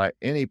job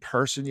any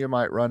person you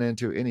might run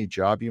into, any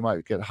job you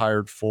might get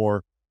hired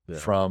for,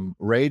 from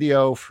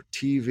radio, for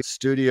TV,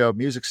 studio,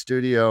 music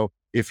studio.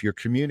 If you're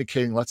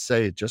communicating, let's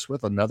say just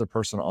with another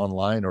person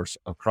online or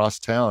across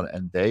town,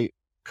 and they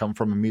come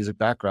from a music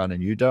background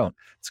and you don't,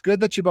 it's good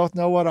that you both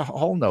know what a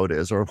whole note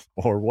is or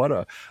what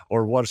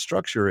a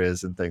structure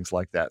is and things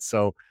like that.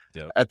 So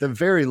at the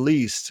very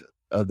least,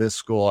 this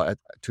school,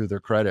 to their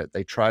credit,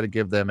 they try to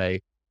give them an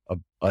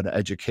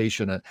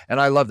education. And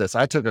I love this.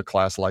 I took a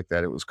class like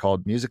that. It was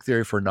called Music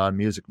Theory for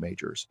Non-Music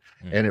Majors.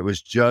 And it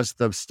was just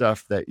the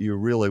stuff that you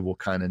really will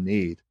kind of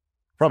need.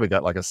 Probably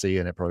got like a C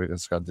in it, probably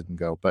didn't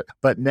go.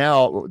 But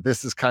now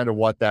this is kind of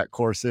what that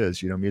course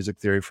is, music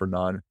theory for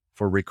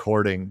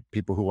recording,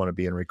 people who want to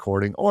be in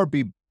recording or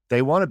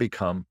they want to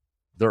become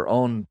their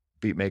own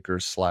beat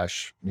makers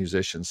 /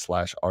 musicians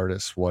 /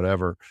 artists,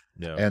 whatever.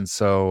 Yeah. And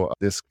so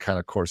this kind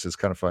of course is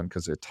kind of fun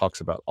because it talks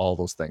about all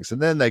those things.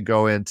 And then they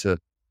go into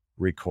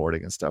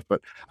recording and stuff.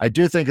 But I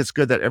do think it's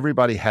good that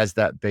everybody has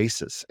that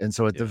basis. And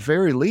so at the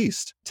very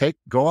least,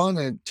 go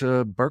on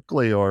to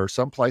Berkeley or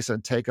someplace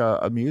and take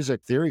a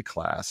music theory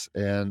class,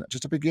 and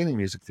just a beginning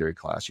music theory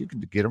class. You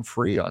can get them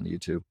free on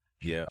YouTube.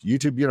 Yeah.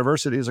 YouTube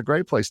University is a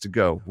great place to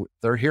go.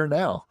 They're here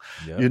now.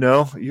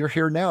 You're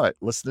here now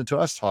listening to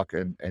us talk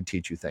and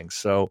teach you things.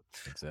 So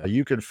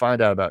you can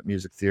find out about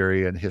music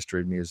theory and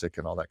history of music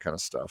and all that kind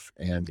of stuff.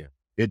 And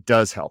it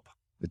does help.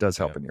 It does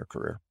help in your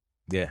career.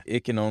 Yeah,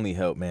 it can only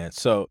help, man.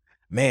 So,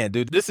 man,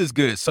 dude, this is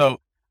good. So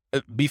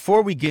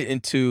before we get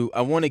into,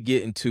 I want to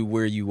get into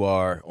where you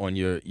are on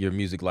your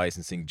music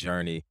licensing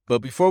journey. But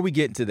before we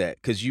get into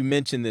that, because you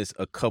mentioned this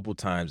a couple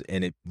times,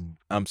 and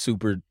I'm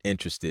super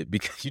interested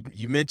because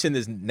you mentioned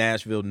this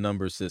Nashville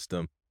number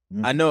system.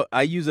 Mm-hmm. I know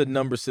I use a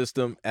number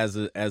system as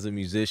a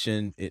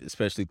musician,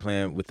 especially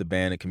playing with the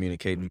band and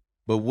communicating.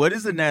 But what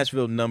is the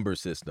Nashville number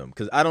system?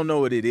 Because I don't know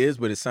what it is,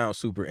 but it sounds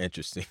super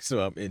interesting. So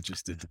I'm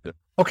interested.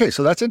 Okay,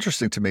 so that's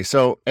interesting to me.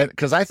 So,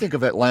 because I think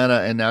of Atlanta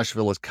and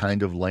Nashville as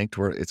kind of linked,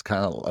 where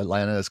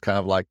Atlanta is kind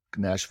of like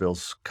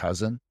Nashville's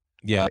cousin.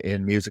 Yeah.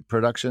 In music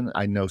production.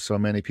 I know so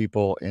many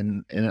people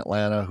in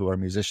Atlanta who are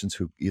musicians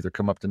who either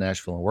come up to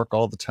Nashville and work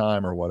all the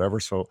time or whatever.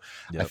 So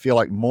I feel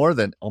like more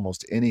than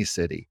almost any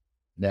city,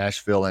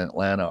 Nashville and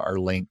Atlanta are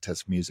linked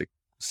as music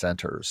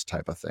centers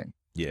type of thing.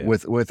 Yeah.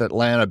 With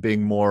Atlanta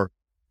being more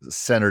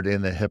centered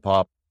in the hip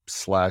hop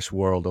 /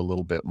 world a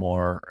little bit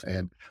more.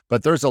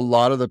 But there's a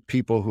lot of the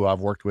people who I've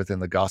worked with in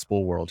the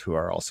gospel world who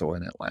are also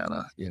in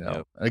Atlanta,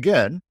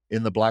 Again,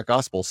 in the Black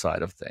gospel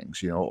side of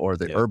things, or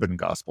the urban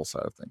gospel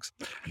side of things.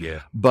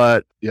 Yeah.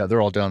 But yeah,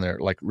 they're all down there.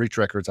 Like Reach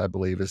Records, I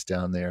believe, is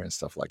down there and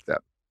stuff like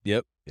that.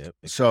 Yep.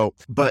 So,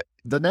 but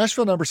the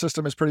Nashville number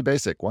system is pretty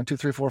basic. 1, 2,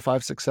 3, 4,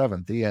 5, 6,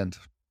 7, the end.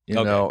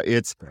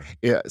 It's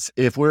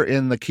if we're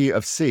in the key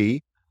of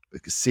C,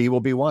 C will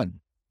be 1.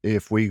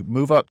 If we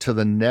move up to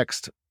the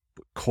next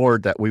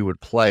chord that we would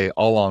play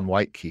all on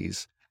white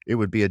keys, it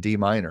would be a D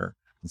minor.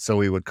 And so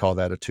we would call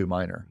that a 2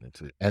 minor.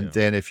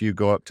 Then if you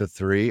go up to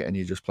 3 and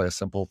you just play a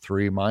simple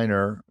 3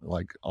 minor,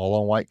 like all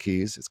on white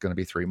keys, it's going to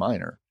be 3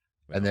 minor.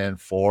 And then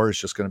 4 is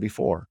just going to be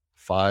 4.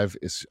 5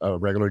 is a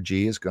regular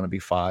G is going to be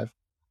 5.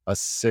 A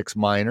 6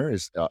 minor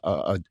is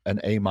an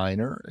A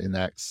minor in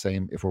that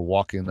same, if we're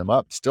walking them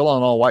up, still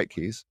on all white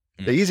keys.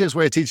 The easiest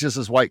way to teach this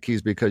is white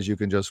keys because you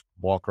can just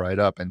walk right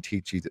up and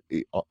teach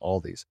all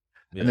these.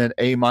 And then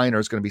A minor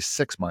is going to be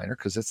 6 minor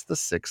because it's the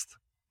 6th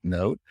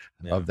note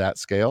of that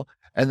scale.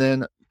 And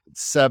then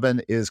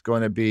 7 is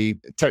going to be,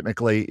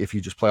 technically, if you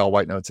just play all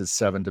white notes, it's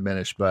 7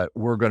 diminished, but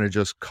we're going to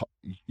just,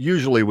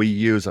 usually we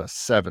use a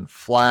 7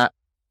 flat,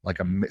 like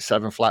a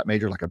 7 flat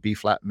major, like a B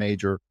flat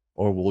major,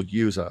 or we'll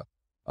use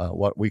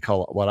what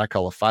I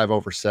call a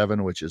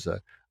 5/7, which is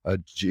a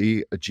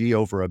G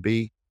over a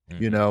B,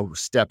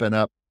 stepping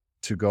up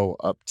to go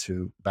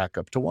back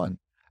up to 1.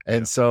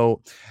 And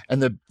so,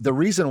 and the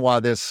reason why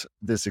this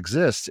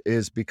exists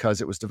is because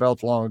it was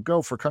developed long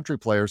ago for country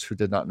players who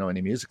did not know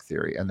any music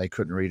theory, and they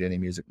couldn't read any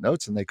music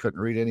notes, and they couldn't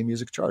read any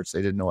music charts.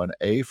 They didn't know an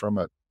A from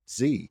a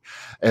Z.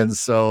 And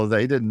so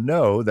they didn't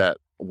know that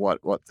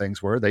what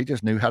things were. They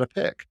just knew how to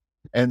pick.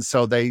 And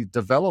so they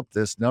developed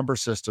this number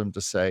system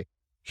to say,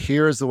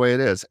 here's the way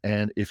it is.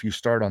 And if you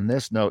start on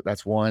this note,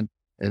 that's 1,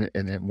 and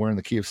we're in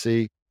the key of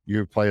C,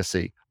 you play a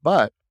C.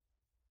 But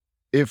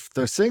if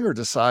the singer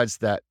decides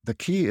that the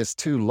key is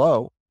too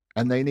low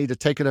and they need to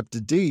take it up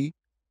to D,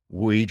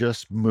 we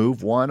just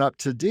move 1 up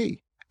to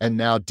D. And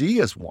now D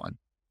is 1,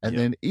 and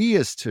then E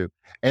is 2.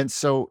 And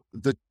so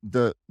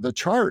the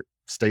chart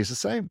stays the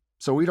same.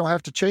 So we don't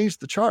have to change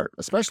the chart,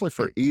 especially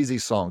for easy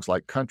songs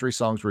like country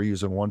songs. We're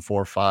using 1,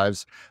 4,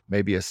 5s,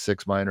 maybe a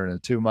 6 minor and a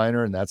 2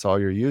 minor, and that's all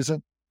you're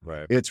using.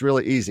 Right. It's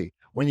really easy.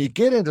 When you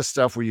get into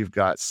stuff where you've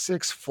got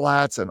 6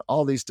 flats and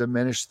all these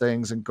diminished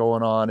things and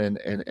going on and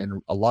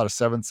a lot of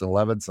 7ths and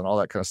 11ths and all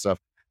that kind of stuff,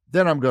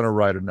 then I'm going to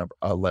write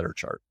a letter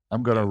chart.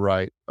 I'm going to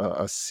write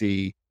a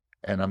C,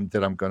 and I'm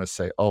going to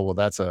say, oh, well,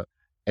 that's a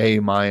A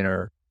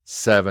minor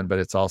 7, but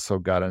it's also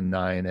got a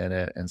 9 in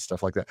it and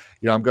stuff like that.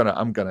 I'm going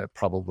to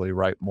probably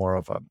write more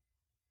of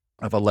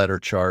a letter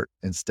chart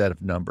instead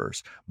of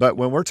numbers. But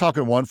when we're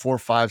talking 1, 4,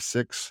 5,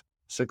 6,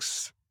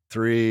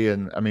 3,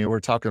 and I mean,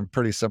 we're talking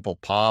pretty simple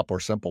pop or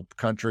simple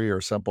country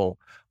or simple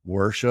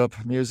worship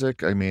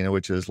music. I mean,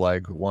 which is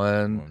like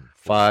 1,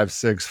 5,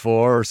 6,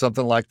 4 or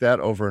something like that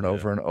over and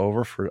over and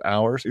over for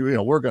hours.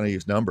 We're going to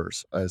use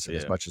numbers as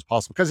much as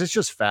possible because it's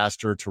just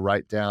faster to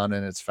write down,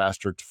 and it's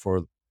faster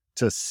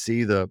to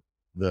see the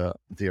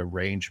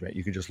arrangement.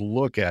 You can just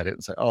look at it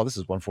and say, oh, this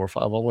is 1, 4,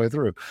 5 all the way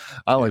through.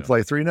 I only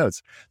play 3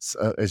 notes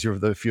if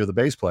you're the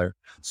bass player.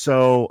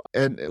 So,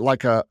 and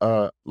like I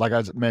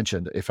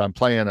mentioned, if I'm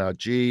playing a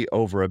G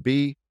over a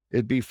B,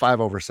 it'd be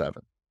 5/7,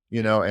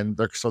 and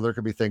there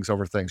could be things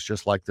over things,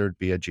 just like there'd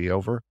be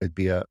it'd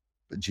be a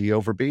G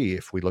over B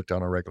if we looked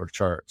on a regular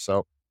chart.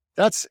 So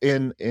that's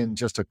in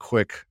just a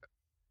quick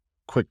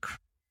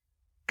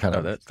kind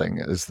of thing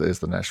is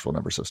the Nashville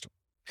number system.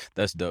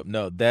 That's dope.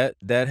 No, that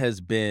has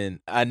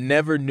been, I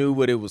never knew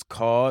what it was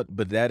called,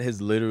 but that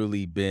has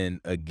literally been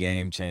a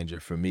game changer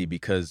for me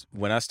because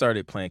when I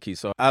started playing keys,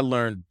 so I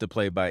learned to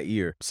play by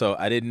ear. So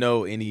I didn't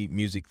know any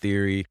music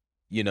theory.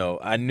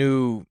 I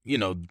knew,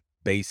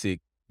 basic,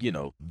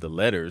 the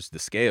letters, the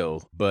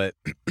scale, but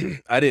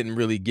I didn't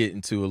really get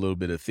into a little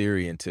bit of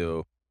theory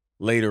until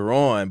later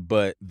on.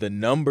 But the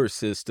number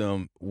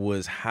system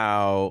was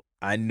how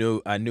I knew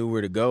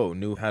where to go,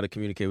 knew how to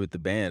communicate with the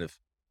band.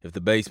 If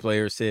the bass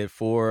player said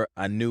 4,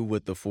 I knew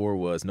what the 4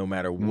 was, no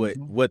matter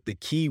what the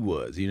key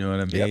was. You know what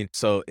I mean? Yep.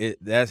 So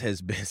that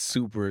has been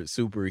super,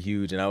 super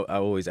huge. And I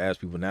always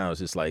ask people now, it's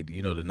just like,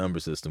 the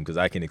number system, because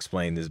I can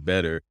explain this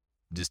better.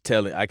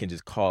 I can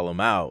just call them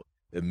out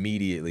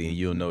immediately and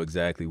you'll know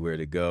exactly where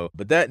to go.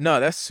 But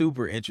that's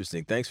super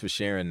interesting. Thanks for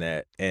sharing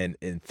that. And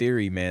in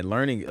theory, man,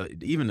 learning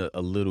even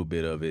a little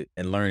bit of it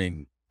and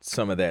learning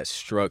some of that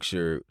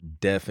structure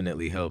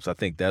definitely helps. I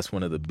think that's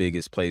one of the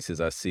biggest places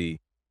I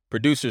see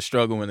producers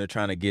struggle when they're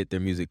trying to get their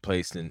music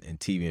placed in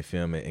TV and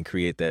film and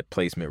create that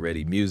placement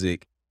ready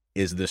music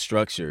is the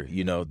structure,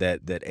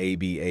 that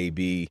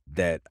A-B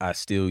that I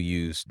still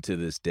use to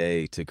this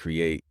day to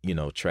create,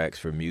 tracks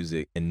for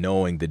music, and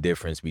knowing the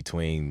difference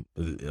between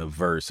a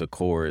verse, a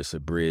chorus, a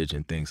bridge,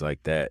 and things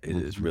like that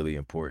is really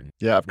important.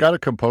 Yeah, I've got a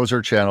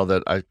composer channel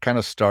that I kind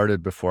of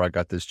started before I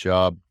got this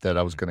job that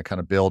I was going to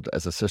kind of build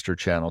as a sister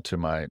channel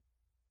to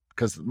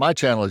because my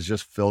channel is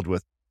just filled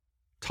with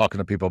talking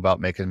to people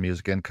about making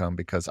music income,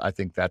 because I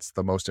think that's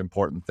the most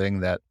important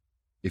thing, that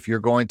if you're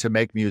going to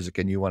make music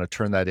and you want to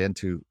turn that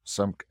into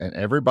and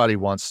everybody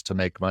wants to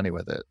make money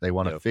with it. They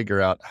want to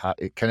figure out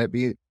can it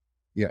be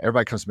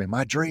everybody comes to me,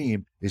 my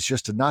dream is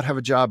just to not have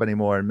a job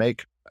anymore and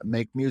make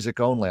music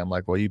only. I'm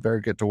like, well, you better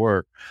get to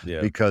work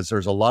because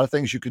there's a lot of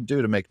things you can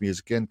do to make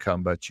music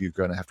income, but you're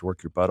going to have to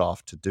work your butt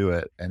off to do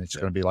it. And it's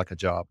going to be like a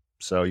job.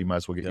 So you might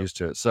as well get used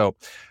to it. So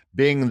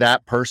being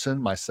that person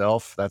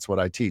myself, that's what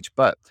I teach.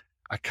 But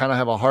I kind of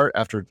have a heart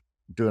after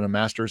doing a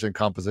master's in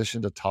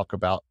composition to talk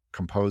about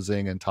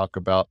composing and talk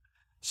about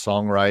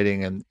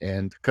songwriting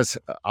and because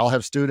I'll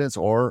have students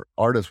or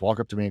artists walk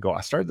up to me and go,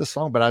 I started this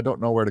song, but I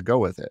don't know where to go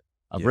with it.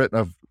 I've written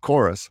a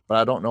chorus, but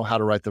I don't know how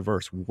to write the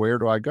verse. Where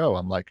do I go?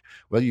 I'm like,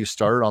 well, you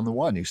started on the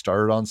 1, you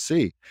started on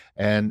C.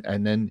 And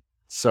then,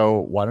 so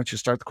why don't you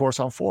start the chorus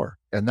on 4?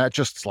 And that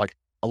just like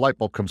a light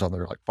bulb comes on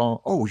there like,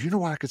 oh, you know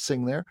what I could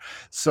sing there?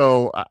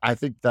 So I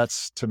think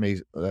that's, to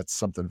me, that's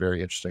something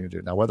very interesting to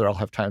do. Now, whether I'll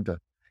have time to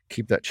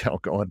keep that channel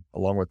going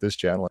along with this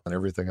channel and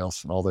everything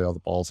else and all the other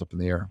balls up in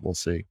the air, we'll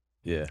see.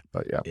 Yeah.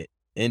 But yeah.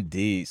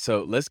 Indeed.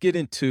 So let's get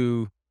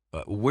into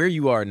where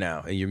you are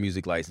now in your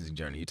music licensing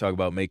journey. You talk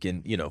about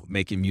making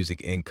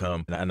music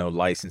income. And I know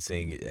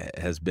licensing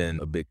has been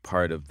a big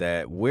part of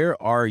that.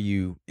 Where are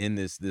you in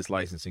this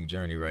licensing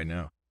journey right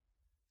now?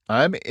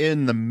 I'm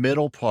in the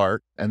middle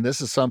part, and this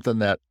is something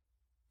that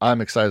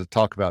I'm excited to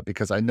talk about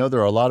because I know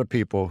there are a lot of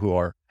people who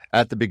are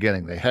at the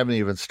beginning. They haven't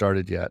even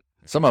started yet.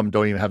 Some of them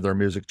don't even have their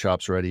music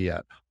chops ready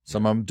yet.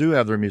 Some of them do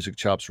have their music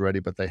chops ready,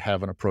 but they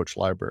haven't approached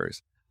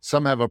libraries.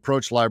 Some have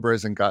approached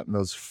libraries and gotten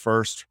those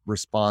first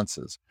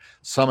responses.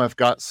 Some have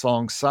got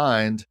songs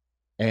signed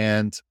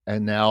and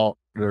now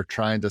they're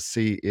trying to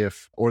see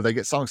or they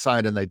get songs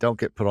signed and they don't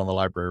get put on the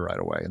library right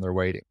away and they're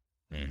waiting.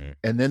 Mm-hmm.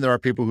 And then there are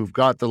people who've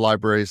got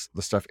the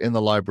stuff in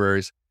the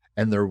libraries,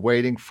 and they're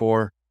waiting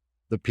for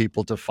the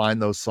people to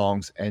find those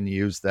songs and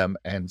use them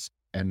and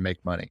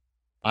make money.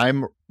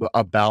 I'm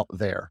about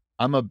there.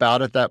 I'm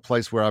about at that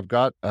place where I've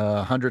got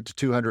 100 to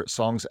 200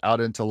 songs out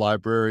into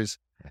libraries,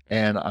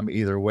 and I'm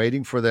either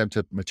waiting for them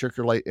to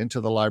matriculate into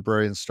the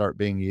library and start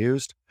being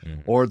used,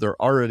 or they're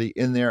already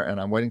in there,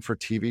 and I'm waiting for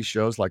TV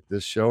shows like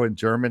this show in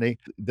Germany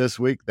this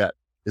week that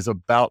is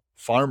about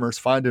farmers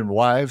finding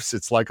wives.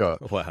 It's like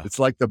it's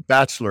like The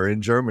Bachelor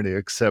in Germany,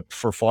 except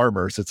for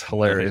farmers. It's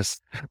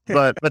hilarious.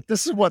 but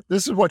this is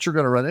what you're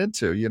going to run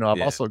into.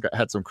 I've also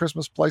had some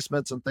Christmas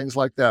placements and things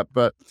like that,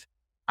 but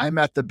I'm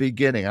at the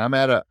beginning. I'm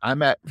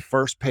at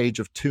first page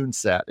of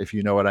TuneSat, if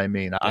you know what I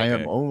mean. Okay. I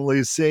am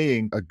only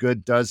seeing a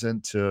good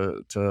dozen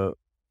to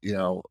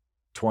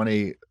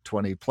 20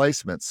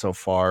 placements so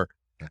far.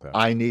 Okay.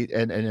 I need,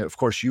 and of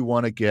course you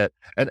want to get,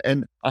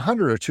 and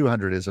 100 or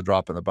 200 is a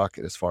drop in the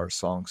bucket as far as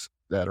songs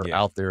that are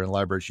out there in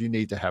libraries. You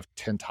need to have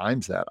 10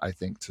 times that, I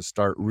think, to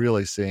start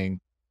really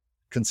seeing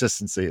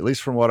consistency, at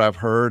least from what I've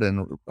heard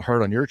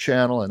on your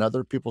channel and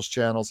other people's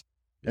channels.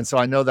 And so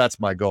I know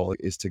that's my goal,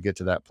 is to get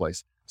to that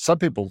place. Some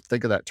people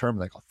think of that term,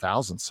 like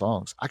 1,000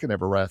 songs. I can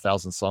never write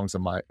 1,000 songs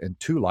in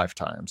 2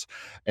 lifetimes.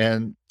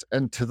 And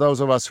to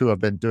those of us who have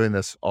been doing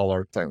this all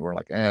our time, we're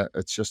like,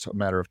 it's just a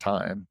matter of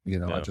time.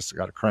 I just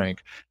got to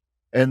crank.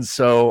 And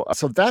so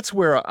that's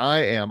where I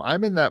am.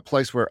 I'm in that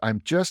place where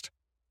I'm just,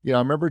 I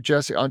remember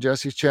on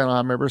Jesse's channel, I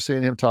remember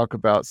seeing him talk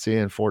about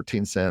seeing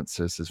 14 cents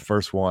as his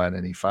first one.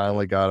 And he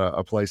finally got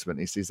a placement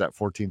and he sees that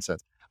 14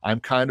 cents. I'm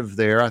kind of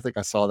there. I think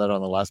I saw that on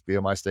the last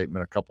BMI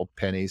statement, a couple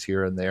pennies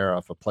here and there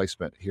off a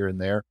placement here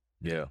and there.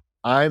 Yeah.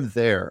 I'm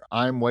there.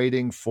 I'm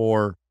waiting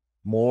for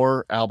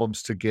more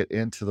albums to get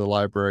into the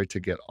library, to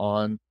get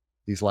on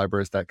these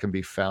libraries that can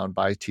be found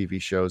by TV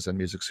shows and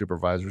music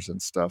supervisors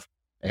and stuff.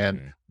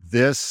 And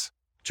this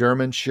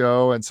German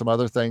show and some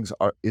other things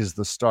is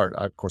the start.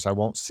 Of course, I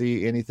won't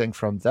see anything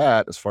from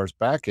that as far as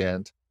back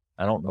end.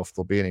 I don't know if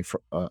there'll be any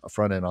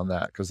front end on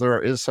that, because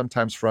there is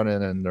sometimes front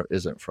end and there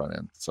isn't front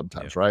end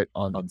sometimes, right?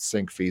 On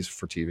sync fees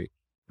for TV.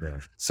 Yeah.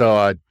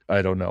 So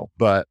I don't know.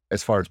 But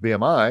as far as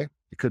BMI,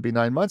 it could be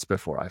 9 months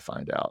before I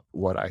find out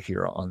what I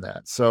hear on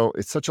that. So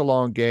it's such a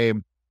long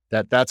game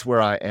that's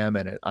where I am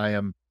in it. I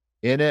am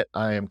in it.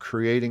 I am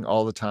creating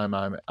all the time.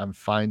 I'm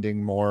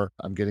finding more.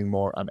 I'm getting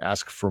more. I'm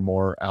asked for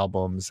more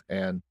albums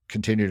and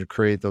continue to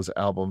create those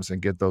albums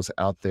and get those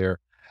out there,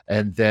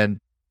 and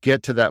then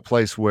get to that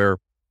place where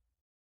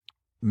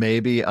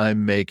maybe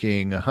I'm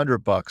making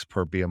 $100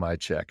 per BMI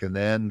check, and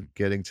then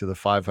getting to the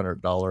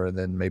 $500, and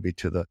then maybe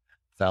to the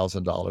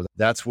 $1,000.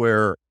 That's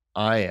where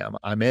I am.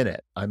 I'm in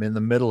it. I'm in the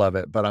middle of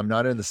it, but I'm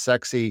not in the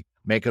sexy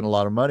making a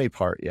lot of money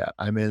part yet.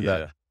 I'm in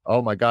the,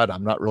 oh my God,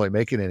 I'm not really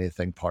making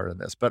anything part in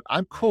this, but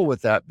I'm cool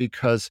with that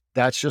because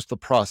that's just the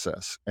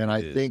process. And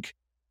I think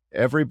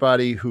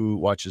everybody who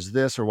watches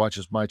this or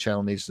watches my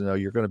channel needs to know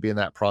you're going to be in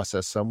that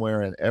process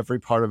somewhere, and every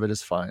part of it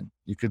is fine.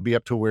 You could be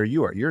up to where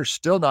you are. You're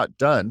still not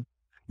done.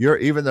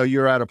 Even though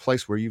you're at a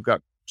place where you've got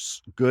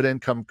good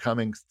income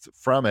coming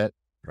from it,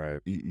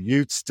 right?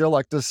 You'd still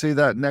like to see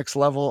that next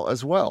level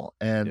as well.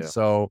 And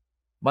so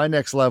my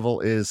next level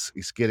is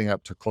getting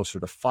up to closer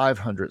to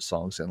 500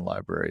 songs in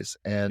libraries,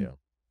 and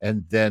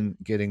then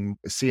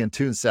seeing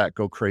TuneSat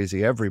go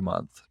crazy every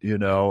month,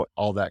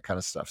 all that kind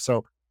of stuff.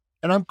 So,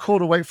 and I'm cool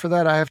to wait for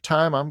that. I have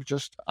time. I'm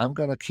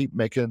going to keep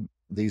making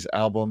these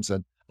albums.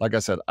 And like I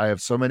said, I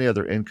have so many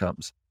other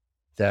incomes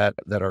that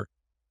are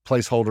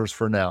placeholders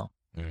for now.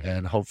 Mhm.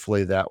 And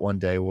hopefully that one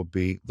day will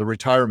be the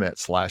retirement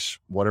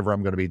 / whatever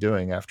I'm going to be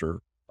doing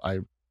after I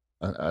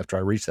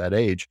reach that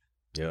age.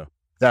 Yeah.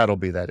 That'll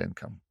be that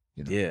income.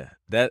 Yeah,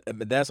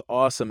 that's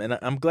awesome, and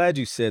I'm glad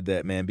you said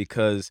that, man,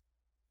 because,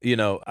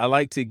 I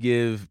like to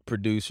give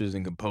producers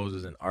and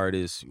composers and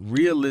artists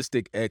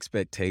realistic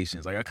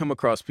expectations. Like, I come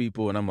across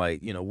people and I'm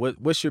like,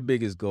 what's your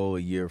biggest goal a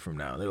year from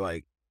now? They're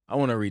like, I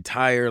want to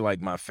retire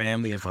like my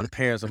family and my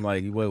parents. I'm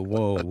like,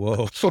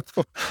 whoa.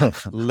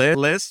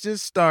 Let's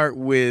just start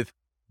with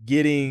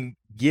getting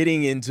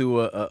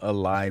into a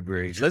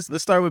library.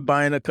 Let's start with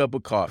buying a cup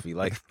of coffee.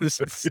 Like,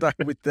 let's start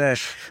with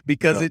that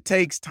because Yeah. it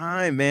takes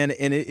time, man,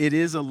 and it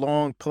is a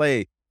long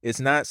play. It's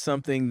not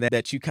something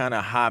that you kind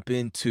of hop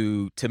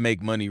into to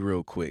make money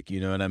real quick. You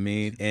know what I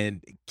mean?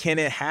 And can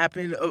it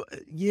happen?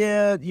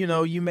 Yeah,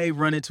 you may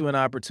run into an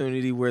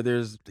opportunity where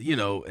there's,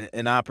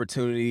 an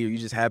opportunity, or you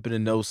just happen to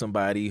know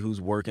somebody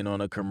who's working on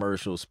a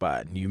commercial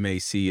spot and you may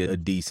see a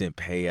decent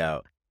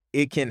payout.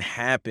 It can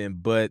happen,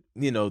 but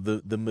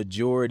the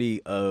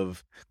majority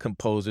of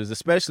composers,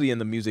 especially in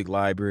the music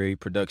library,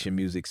 production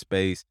music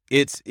space,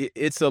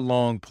 it's a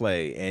long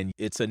play and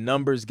it's a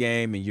numbers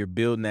game, and you're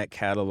building that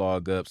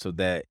catalog up so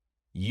that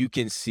you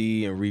can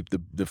see and reap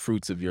the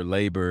fruits of your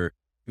labor,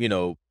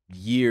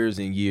 years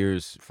and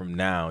years from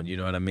now. You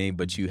know what I mean?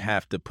 But you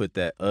have to put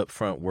that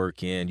upfront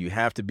work in. You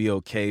have to be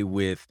okay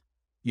with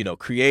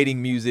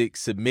creating music,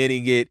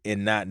 submitting it,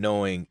 and not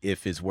knowing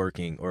if it's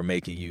working or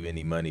making you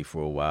any money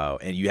for a while.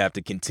 And you have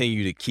to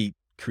continue to keep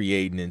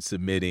creating and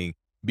submitting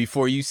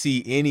before you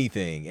see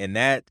anything. And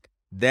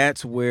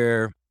that's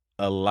where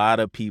a lot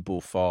of people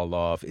fall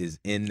off, is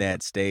in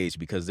that stage,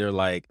 because they're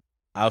like,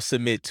 I'll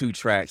submit 2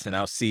 tracks and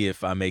I'll see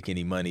if I make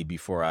any money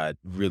before I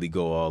really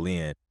go all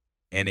in.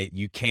 And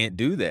you can't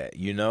do that.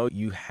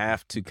 You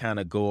have to kind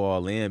of go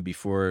all in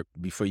before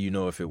you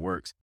know if it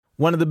works.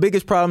 One of the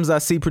biggest problems I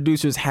see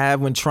producers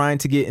have when trying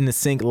to get into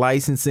sync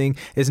licensing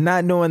is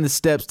not knowing the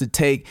steps to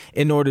take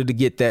in order to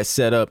get that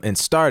set up and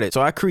started.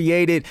 So I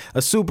created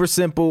a super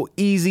simple,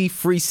 easy,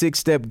 free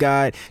 6-step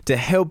guide to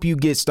help you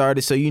get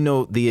started, so you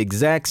know the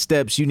exact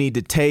steps you need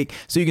to take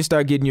so you can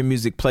start getting your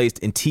music placed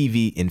in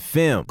TV and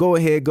film. Go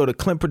ahead, go to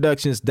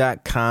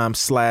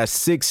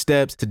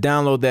clintproductions.com/6steps to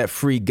download that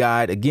free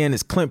guide. Again,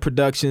 it's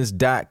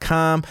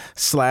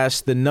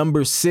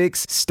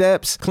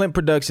clintproductions.com/6steps,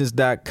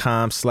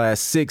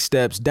 clintproductions.com/6steps.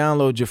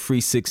 Download your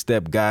free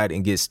 6-step guide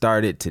and get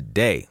started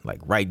today, like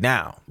right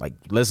now. Like,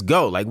 let's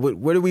go. Like,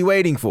 what are we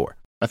waiting for?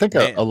 I think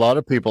a lot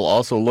of people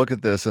also look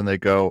at this and they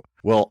go,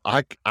 well,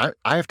 I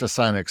have to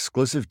sign an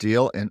exclusive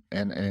deal and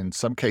in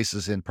some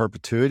cases in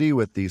perpetuity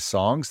with these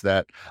songs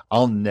that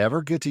I'll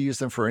never get to use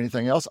them for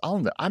anything else.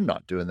 I'm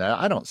not doing that.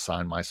 I don't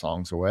sign my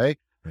songs away.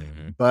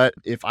 Mm-hmm. But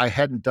if I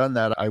hadn't done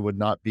that, I would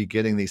not be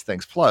getting these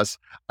things. Plus,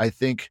 I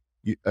think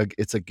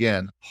it's,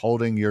 again,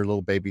 holding your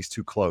little babies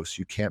too close.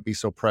 You can't be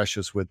so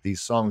precious with these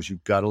songs.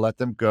 You've got to let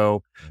them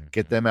go,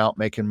 get them out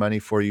making money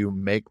for you,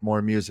 make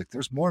more music.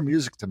 There's more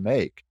music to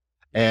make.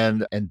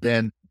 And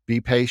then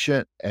be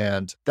patient.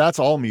 And that's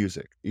all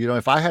music.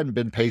 If I hadn't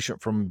been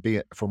patient from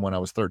when I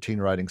was 13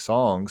 writing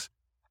songs,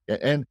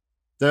 and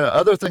the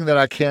other thing that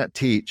I can't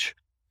teach,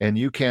 and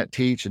you can't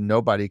teach, and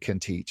nobody can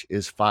teach,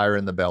 is fire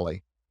in the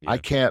belly. Yeah. I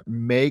can't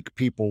make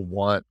people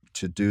want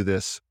to do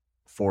this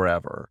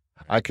forever.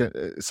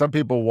 Some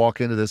people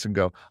walk into this and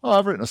go, oh,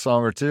 I've written a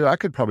song or two. I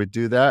could probably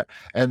do that.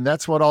 And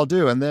that's what I'll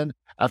do. And then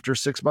after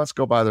 6 months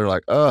go by, they're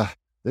like,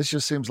 this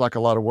just seems like a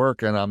lot of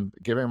work and I'm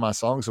giving my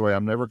songs away.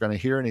 I'm never going to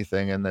hear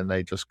anything. And then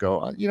they just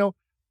go,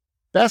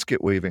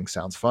 basket weaving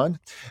sounds fun.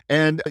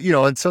 And,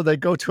 and so they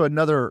go to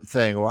another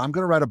thing, or I'm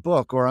going to write a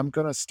book, or I'm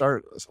going to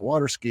start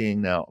water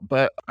skiing now.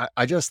 But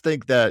I just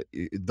think that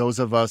those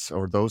of us,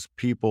 or those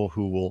people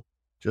who will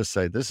just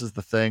say, this is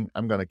the thing,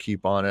 I'm going to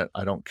keep on it.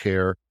 I don't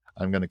care.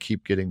 I'm going to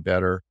keep getting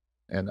better.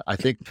 And I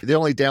think the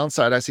only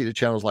downside I see to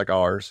channels like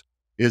ours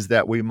is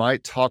that we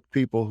might talk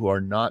people who are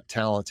not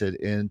talented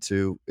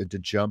into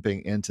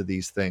jumping into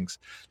these things.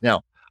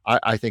 Now,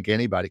 I think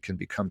anybody can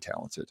become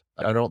talented.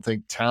 I don't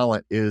think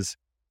talent is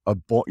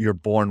you're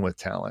born with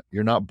talent.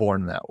 You're not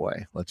born that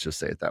way. Let's just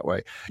say it that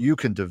way. You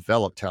can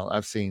develop talent.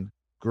 I've seen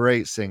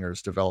great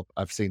singers develop.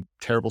 I've seen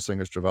terrible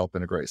singers develop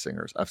into great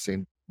singers. I've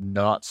seen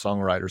not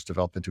songwriters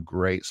develop into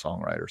great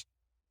songwriters.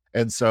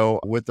 And so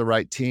with the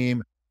right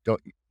team,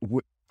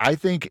 I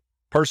think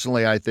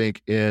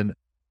in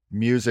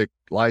music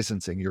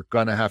licensing, you're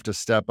going to have to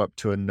step up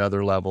to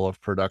another level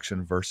of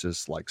production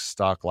versus like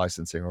stock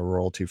licensing or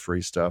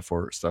royalty-free stuff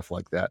or stuff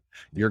like that.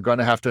 You're going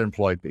to have to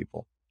employ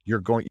people.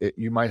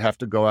 You might have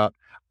to go out.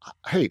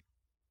 Hey,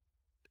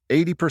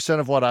 80%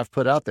 of what I've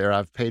put out there,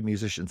 I've paid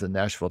musicians in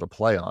Nashville to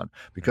play on,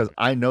 because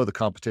I know the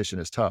competition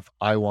is tough.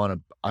 I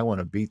want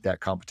to beat that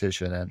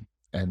competition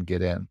and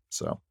get in.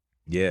 So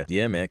yeah,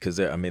 man. Because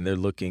they're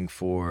looking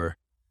for,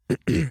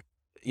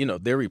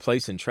 they're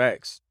replacing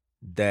tracks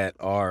that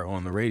are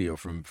on the radio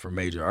from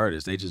major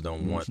artists. They just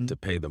don't want to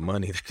pay the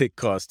money that it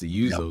costs to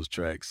use those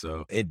tracks.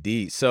 So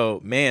indeed. So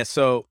man,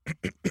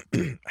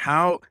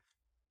 how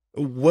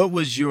What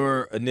was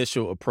your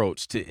initial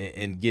approach to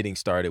in getting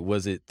started?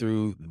 Was it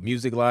through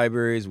music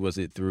libraries? Was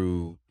it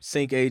through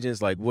sync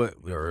agents? Like what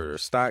or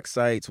stock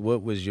sites?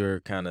 What was your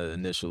kind of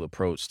initial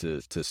approach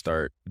to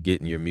start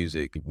getting your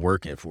music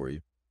working for you?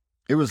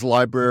 It was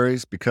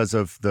libraries because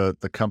of the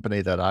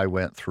company that I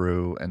went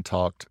through and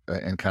talked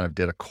and kind of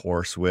did a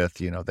course with,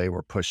 they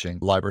were pushing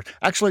library.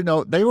 Actually,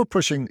 no, they were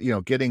pushing,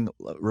 getting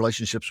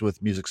relationships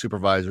with music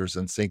supervisors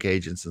and sync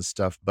agents and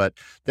stuff. But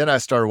then I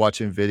started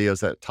watching videos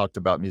that talked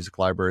about music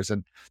libraries,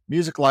 and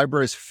music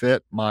libraries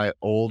fit my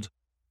old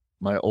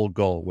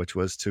goal, which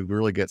was to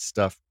really get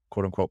stuff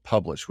quote unquote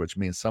published, which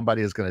means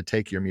somebody is going to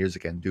take your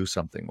music and do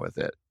something with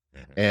it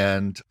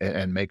Mhm.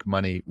 and make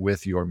money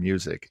with your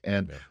music.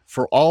 And Yeah.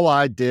 for all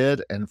I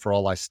did and for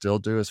all I still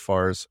do, as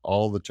far as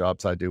all the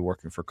jobs I do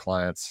working for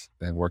clients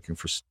and working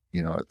for,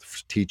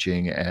 for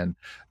teaching and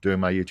doing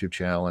my YouTube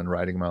channel and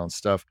writing my own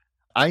stuff,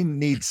 I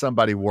need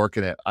somebody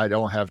working it. I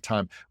don't have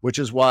time, which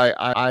is why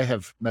I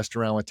have messed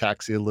around with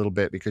Taxi a little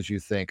bit, because you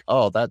think,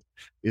 oh, that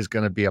is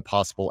going to be a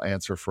possible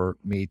answer for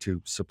me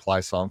to supply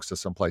songs to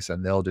someplace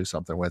and they'll do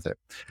something with it.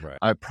 Right.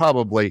 I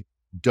probably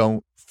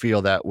don't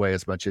feel that way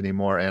as much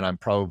anymore, and I'm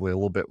probably a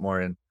little bit more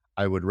in,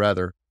 I would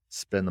rather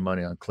spend the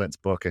money on Clint's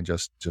book and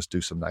just do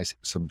some nice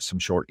some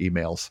short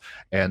emails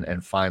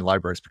and find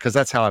libraries, because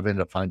that's how I've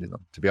ended up finding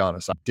them, to be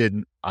honest.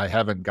 I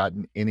haven't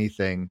gotten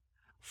anything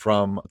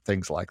from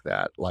things like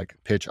that, like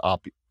pitch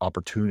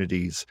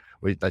opportunities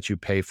that you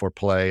pay for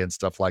play and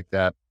stuff like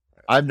that.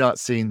 I've not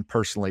seen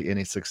personally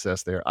any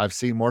success there. I've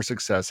seen more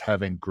success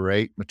having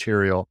great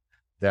material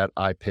that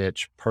I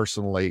pitch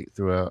personally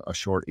through a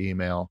short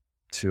email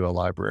to a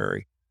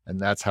library. And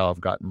that's how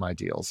I've gotten my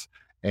deals.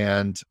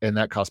 And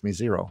that cost me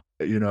zero,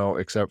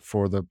 except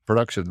for the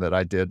production that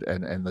I did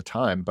and the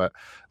time. But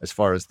as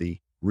far as the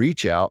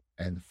reach out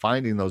and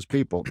finding those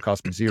people, it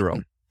cost me zero.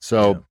 Yeah.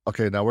 So,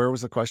 okay, now where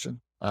was the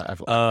question?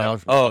 I've Oh,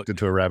 walked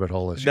into a rabbit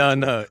hole this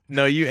year.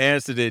 no, you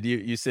answered it.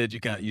 You said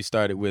you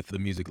started with the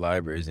music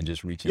libraries and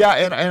just reaching Yeah,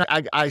 out.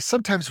 and I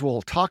sometimes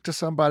will talk to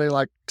somebody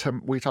like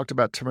we talked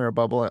about Tamara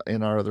Bubble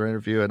in our other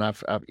interview, and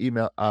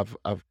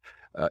I've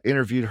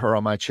interviewed her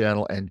on my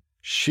channel, and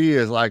she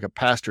is like a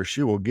pastor.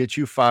 She will get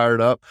you fired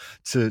up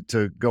to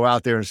go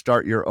out there and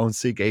start your own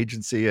Seek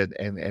agency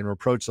and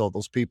approach all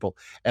those people.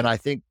 And I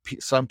think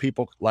some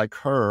people like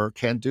her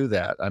can do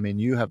that. I mean,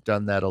 you have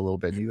done that a little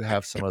bit, and you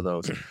have some of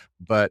those,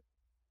 but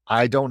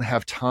I don't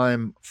have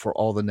time for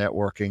all the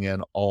networking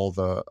and all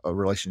the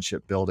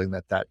relationship building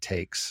that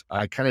takes.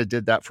 I kind of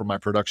did that for my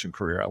production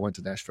career. I went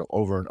to Nashville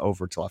over and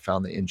over till I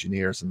found the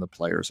engineers and the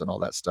players and all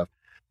that stuff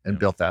and Yeah.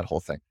 built that whole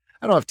thing.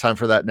 I don't have time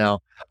for that now.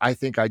 I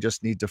think I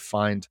just need to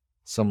find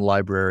some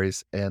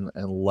libraries and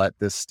let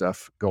this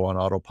stuff go on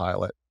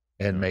autopilot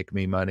and Yeah. make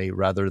me money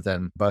rather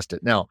than bust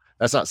it. Now,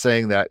 that's not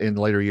saying that in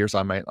later years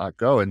I might not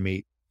go and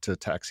meet to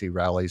taxi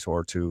rallies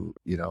or to,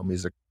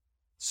 music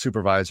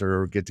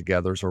supervisor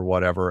get-togethers or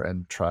whatever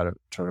and try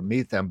to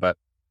meet them, but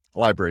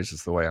libraries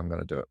is the way I'm going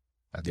to do it,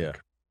 I Yeah.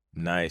 think.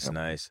 Nice, Yep.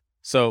 nice.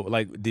 So,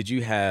 like, did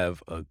you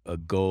have a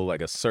goal,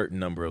 like a certain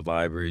number of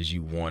libraries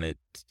you wanted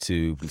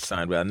to be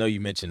signed with? I know you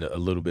mentioned a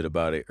little bit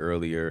about it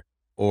earlier,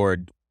 or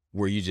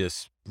were you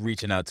just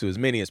reaching out to as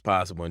many as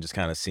possible and just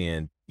kind of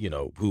seeing,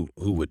 who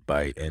would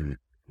bite, and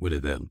what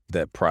did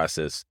that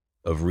process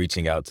of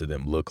reaching out to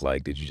them look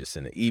like? Did you just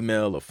send an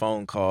email, a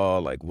phone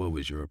call? Like, what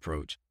was your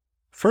approach?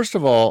 First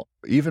of all,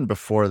 even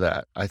before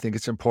that, I think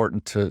it's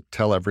important to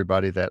tell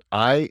everybody that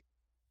I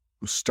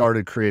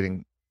started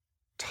creating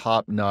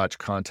top-notch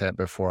content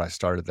before I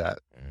started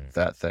Mm,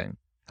 that thing.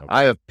 okay.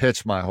 I have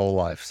pitched my whole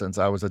life since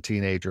I was a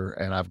teenager,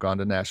 and I've gone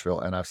to Nashville,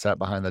 and I've sat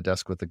behind the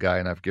desk with the guy,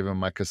 and I've given him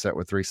my cassette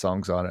with 3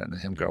 songs on it, and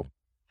him Yeah. go,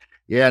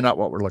 "Yeah, not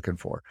what we're looking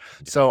for."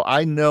 Yeah. So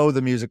I know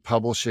the music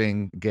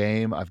publishing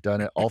game. I've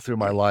done it all through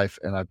my life,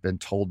 and I've been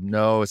told,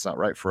 "No, it's not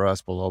right for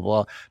us, blah, blah,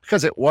 blah,"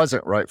 because it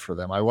wasn't right for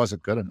them. I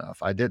wasn't good enough.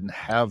 I didn't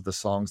have the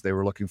songs they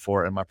were looking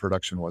for, and my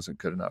production wasn't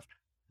good enough.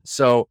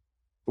 So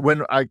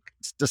when I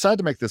decided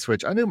to make the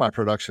switch, I knew my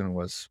production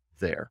was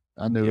there.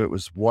 I knew Yeah. it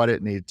was what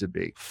it needed to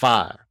be.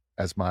 Fire,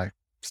 as my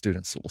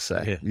students will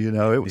say.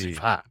 Yeah. It was Yeah.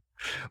 fire.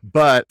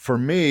 But for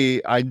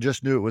me, I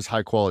just knew it was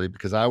high quality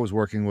because I was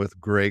working with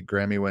great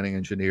Grammy-winning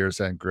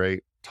engineers and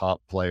great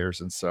top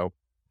players, and so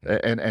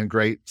and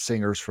great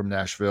singers from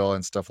Nashville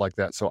and stuff like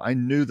that. So I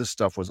knew the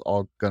stuff was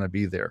all gonna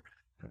be there.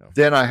 Yeah.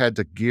 Then I had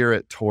to gear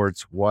it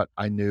towards what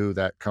I knew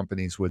that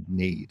companies would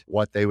need,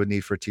 what they would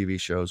need for TV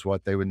shows,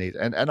 what they would need.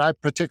 And I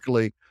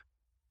particularly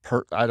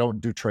I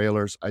don't do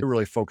trailers. I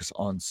really focus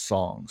on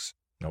songs,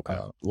 Okay.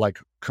 like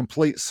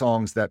complete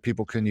songs that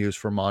people can use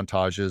for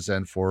montages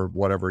and for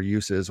whatever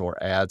uses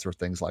or ads or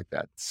things like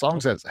that.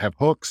 Songs Okay. that have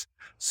hooks,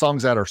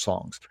 songs that are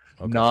songs,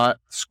 Okay. not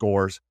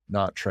scores,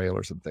 not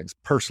trailers and things.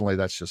 Personally,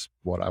 that's just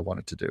what I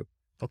wanted to do.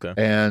 Okay.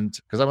 And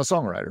because I'm a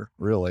songwriter,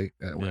 really,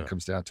 when Yeah. it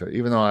comes down to it,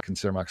 even though I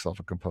consider myself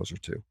a composer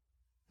too.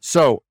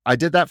 So I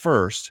did that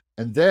first.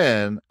 And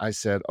then I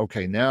said,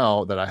 okay,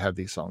 now that I have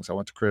these songs, I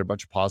want to create a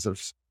bunch of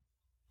positive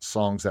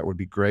songs that would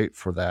be great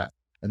for that.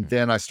 And Mm.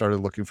 then I started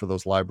looking for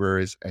those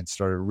libraries and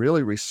started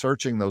really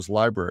researching those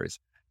libraries.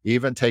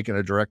 even taking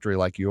a directory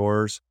like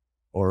yours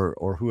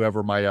or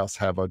whoever might else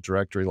have a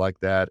directory like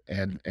that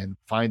and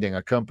finding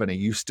a company,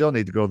 you still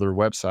need to go to their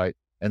website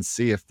and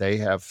see if they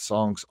have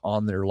songs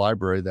on their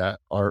library that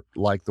are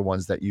like the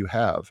ones that you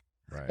have.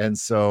 Right. And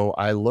so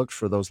I looked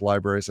for those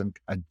libraries and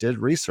I did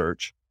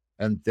research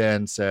and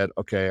then said,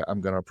 okay,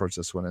 I'm going to approach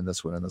this one and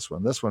this one and this one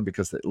and this one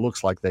because it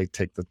looks like they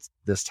take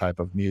this type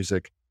of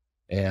music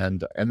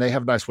and they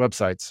have nice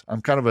websites.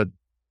 I'm kind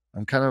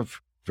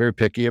of very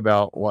picky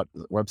about what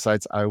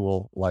websites I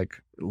will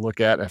like look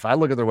at. If I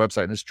look at their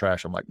website and it's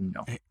trash, I'm like,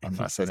 no, I'm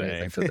not sending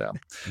anything to them.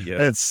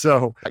 Yeah. And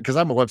so, because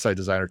I'm a website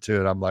designer too,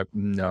 and I'm like,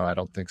 no, I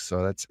don't think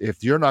so. That's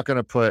if you're not going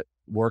to put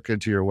work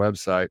into your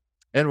website.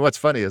 And what's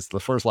funny is the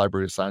first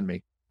library assigned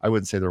me, I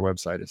wouldn't say their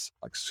website is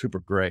like super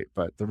great,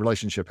 but the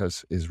relationship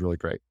is really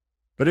great.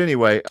 But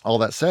anyway, all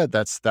that said,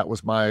 that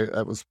was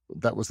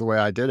the way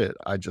I did it.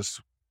 I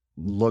just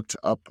looked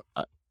up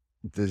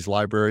these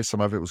libraries.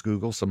 Some of it was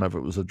Google, some of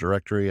it was a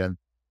directory, and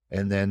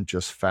then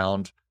just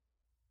found.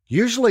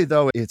 Usually,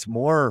 though, it's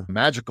more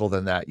magical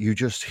than that. You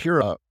just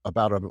hear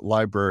about a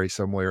library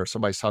somewhere,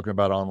 somebody's talking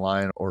about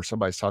online, or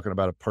somebody's talking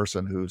about a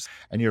person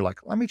and you're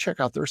like, let me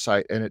check out their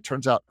site. And it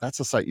turns out that's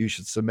a site you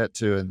should submit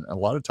to. And a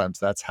lot of times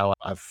that's how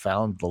I've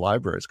found the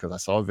libraries because I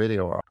saw a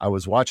video or I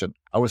was watching,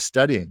 I was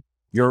studying.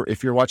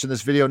 If you're watching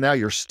this video now,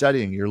 you're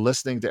studying, you're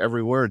listening to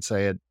every word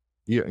saying,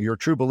 your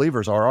true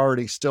believers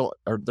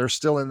they're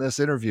still in this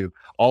interview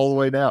all the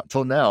way now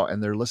till now.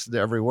 And they're listening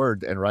to every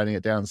word and writing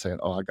it down and saying,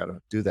 oh, I got to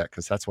do that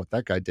because that's what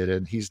that guy did.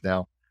 And he's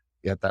now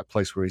at that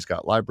place where he's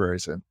got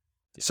libraries. And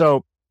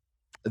so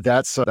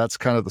that's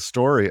kind of the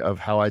story of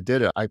how I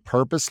did it. I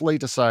purposely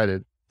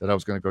decided that I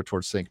was going to go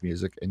towards sync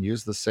music and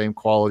use the same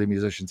quality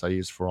musicians I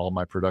used for all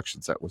my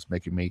productions that was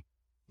making me,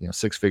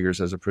 six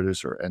figures as a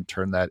producer and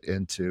turn that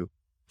into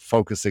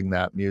focusing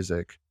that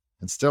music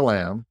and still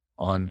am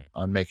on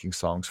making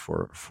songs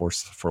for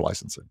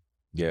licensing.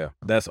 Yeah,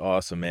 that's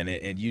awesome, man.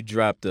 And you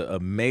dropped a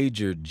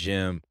major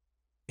gem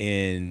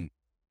in,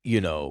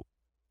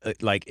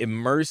 like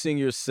immersing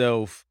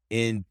yourself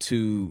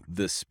into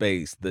the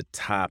space, the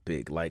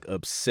topic, like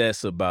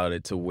obsess about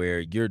it to where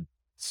you're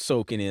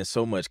soaking in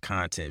so much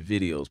content,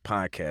 videos,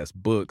 podcasts,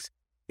 books.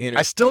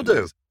 I still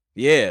do.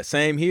 Yeah,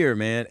 same here,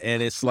 man.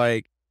 And it's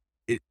like,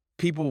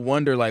 people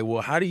wonder like,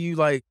 well, how do you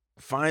like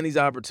find these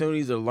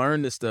opportunities to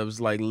learn this stuff? It's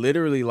like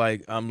literally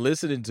like I'm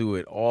listening to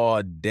it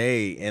all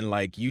day and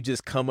like you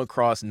just come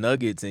across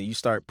nuggets and you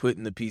start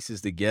putting the pieces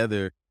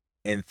together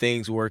and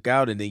things work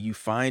out. And then you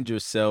find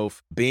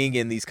yourself being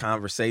in these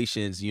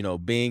conversations,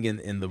 being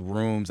in the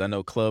rooms. I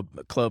know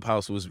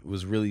Clubhouse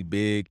was really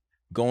big,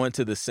 going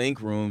to the sync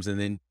rooms. And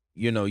then,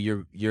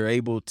 you're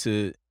able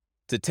to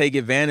take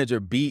advantage or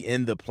be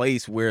in the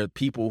place where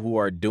people who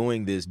are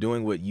doing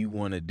what you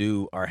want to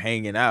do are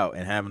hanging out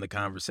and having a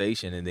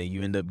conversation. And then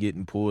you end up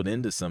getting pulled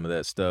into some of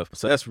that stuff.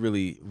 So that's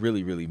really,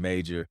 really, really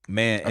major,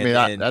 man.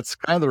 That's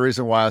kind of the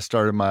reason why I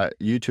started my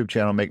YouTube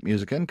channel, Make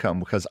Music Income,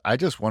 because I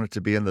just wanted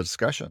to be in the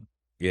discussion.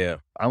 Yeah.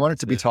 I wanted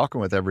to be talking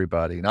with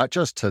everybody, not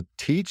just to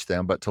teach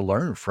them, but to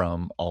learn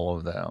from all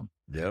of them.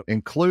 Yep.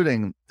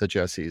 Including the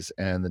Jessies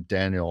and the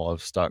Daniel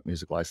of Stock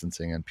Music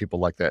Licensing and people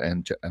like that.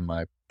 And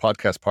my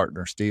podcast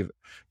partner, Steve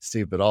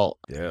Bedall.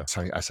 Yeah.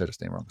 Sorry, I said his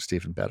name wrong,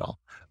 Stephen Bedall.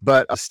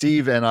 But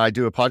Steve and I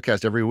do a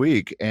podcast every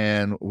week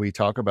and we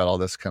talk about all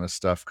this kind of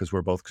stuff because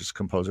we're both just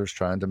composers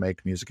trying to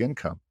make music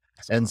income.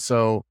 And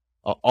so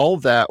all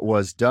of that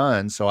was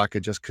done so I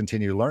could just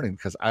continue learning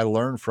because I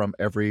learn from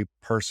every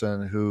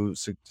person who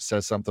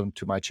says something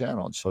to my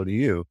channel. And so do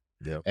you.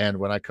 Yep. And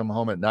when I come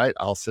home at night,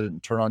 I'll sit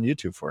and turn on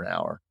YouTube for an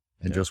hour.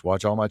 And just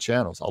watch all my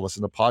channels. I'll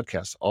listen to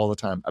podcasts all the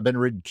time. I've been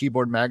reading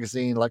Keyboard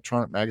Magazine,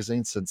 Electronic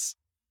Magazine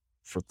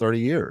for 30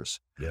 years.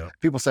 Yeah.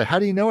 People say, how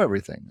do you know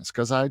everything? It's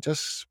because I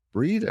just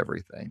read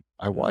everything.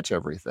 I watch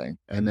everything.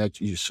 And that's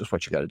just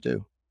what you got to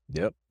do.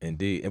 Yep,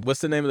 indeed. And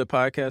what's the name of the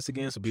podcast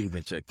again? So people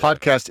can check that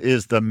podcast out.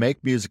 Is the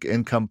Make Music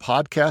Income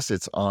podcast.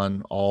 It's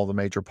on all the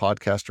major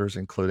podcasters,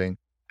 including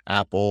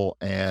Apple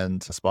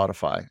and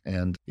Spotify.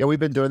 And we've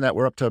been doing that.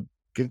 We're up to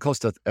getting close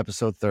to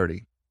episode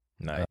 30.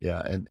 Nice.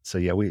 And so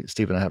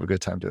Steve and I have a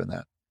good time doing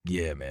that.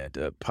 Yeah, man,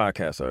 the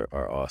podcasts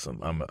are awesome.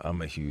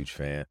 I'm a huge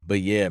fan. But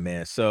yeah,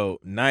 man, so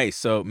nice.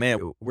 So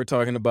man, we're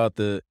talking about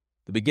the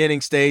beginning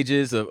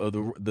stages of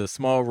the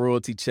small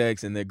royalty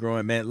checks and they're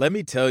growing. Man, let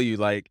me tell you,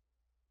 like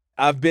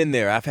I've been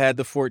there. I've had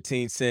the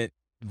 14-cent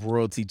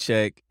royalty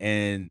check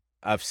and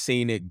I've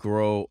seen it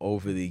grow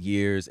over the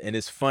years. And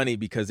it's funny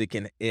because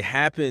it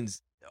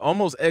happens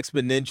almost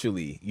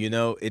exponentially.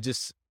 It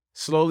just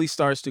slowly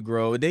starts to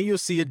grow and then you'll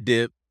see a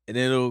dip. And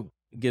then it'll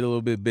get a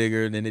little bit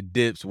bigger and then it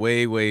dips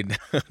way, way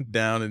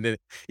down. And then,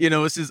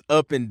 it's just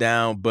up and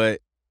down. But,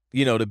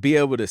 to be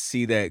able to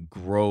see that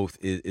growth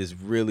is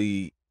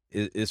really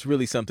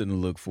something to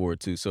look forward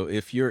to. So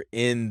if you're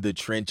in the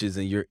trenches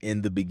and you're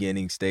in the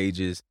beginning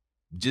stages,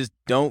 just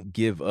don't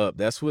give up.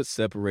 That's what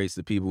separates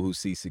the people who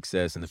see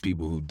success and the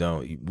people who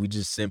don't. We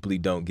just simply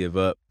don't give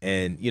up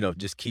and,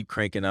 just keep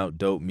cranking out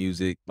dope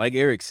music. Like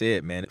Eric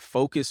said, man,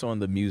 focus on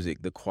the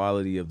music, the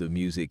quality of the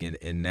music,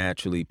 and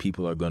naturally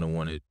people are going to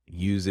want to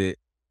use it.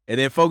 And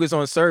then focus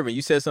on serving.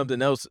 You said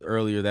something else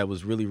earlier that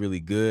was really, really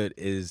good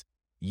is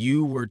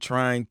you were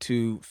trying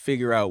to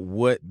figure out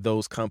what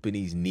those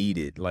companies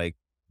needed, like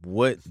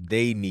what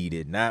they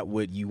needed, not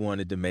what you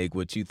wanted to make,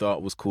 what you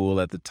thought was cool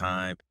at the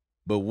time,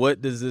 but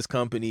what does this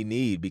company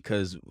need?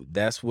 Because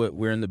that's what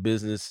we're in the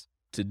business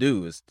to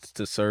do is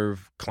to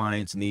serve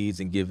clients' needs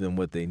and give them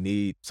what they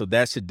need. So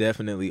that should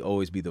definitely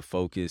always be the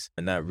focus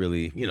and not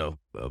really,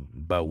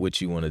 about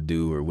what you want to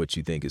do or what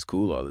you think is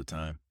cool all the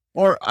time.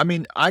 Or, I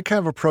mean, I kind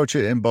of approach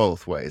it in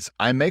both ways.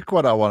 I make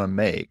what I want to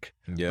make,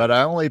 Yeah. but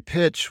I only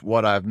pitch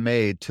what I've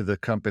made to the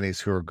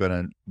companies who are going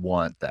to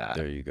want that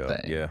There you go.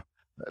 thing. Yeah.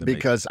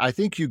 Because I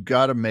think you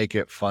got to make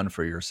it fun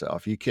for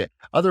yourself. You can't,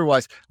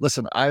 otherwise,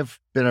 listen, I've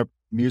been a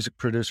music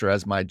producer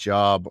as my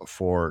job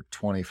for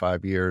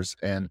 25 years,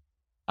 and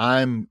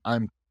I'm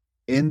I'm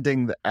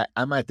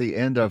at the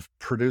end of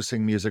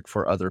producing music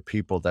for other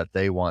people that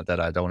they want that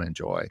I don't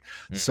enjoy.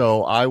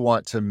 So I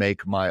want to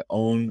make my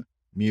own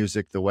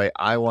music the way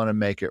I want to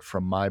make it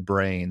from my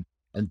brain.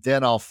 And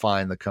then I'll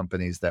find the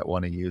companies that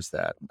want to use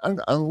that.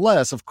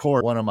 Unless, of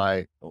course, one of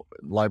my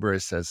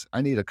libraries says,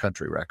 I need a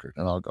country record.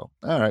 And I'll go,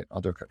 all right,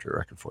 I'll do a country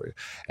record for you.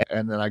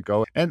 And then I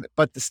go,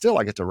 but still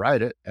I get to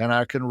write it, and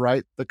I can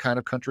write the kind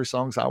of country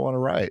songs I want to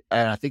write.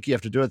 And I think you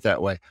have to do it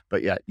that way.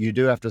 But yeah, you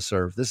do have to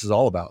serve. This is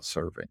all about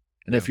serving.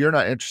 And if you're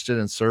not interested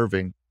in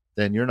serving,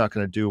 then you're not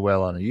going to do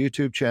well on a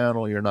YouTube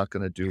channel. You're not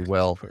going to do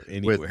well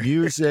with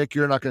music.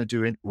 You're not going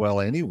to do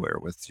well anywhere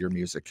with your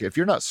music. If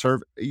you're not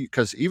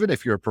because even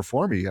if you're a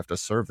performer, you have to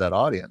serve that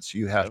audience.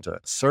 You have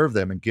to serve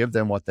them and give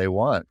them what they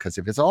want. Because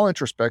if it's all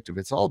introspective,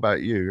 it's all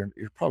about you,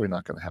 you're probably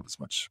not going to have as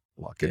much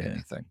luck in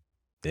anything.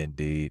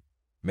 Indeed.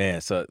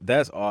 Man, so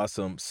that's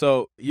awesome.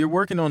 So you're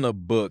working on a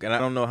book, and I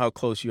don't know how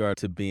close you are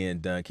to being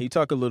done. Can you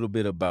talk a little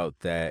bit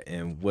about that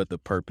and what the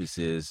purpose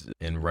is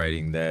in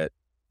writing that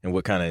and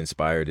what kind of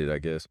inspired it, I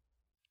guess?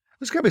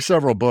 There's going to be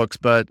several books,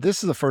 but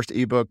this is the first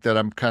ebook that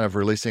I'm kind of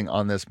releasing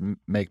on this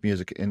Make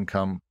Music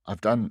Income.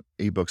 I've done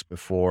ebooks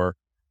before.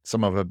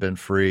 Some of them have been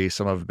free.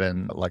 Some have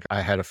been like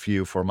I had a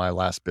few for my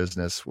last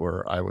business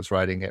where I was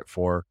writing it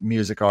for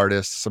music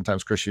artists,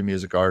 sometimes Christian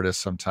music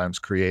artists, sometimes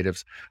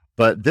creatives.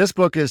 But this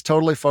book is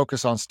totally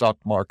focused on stock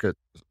market,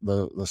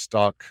 the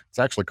stock. It's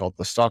actually called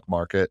The Stock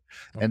Market.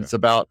 Okay. And it's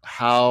about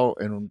how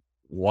and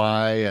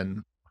why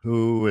and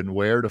who and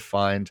where to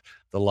find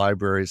the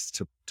libraries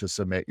to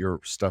submit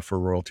your stuff for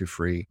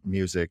royalty-free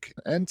music,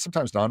 and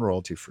sometimes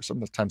non-royalty for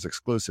sometimes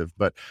exclusive,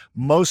 but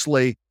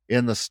mostly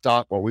in the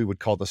stock, what we would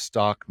call the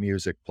stock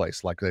music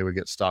place. Like they would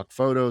get stock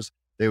photos,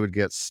 they would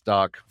get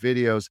stock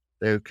videos,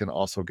 they can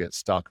also get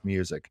stock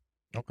music.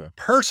 Okay.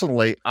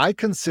 Personally, I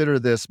consider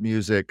this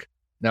music.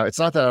 Now, it's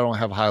not that I don't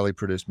have highly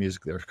produced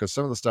music there, because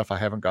some of the stuff I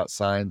haven't got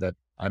signed that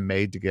I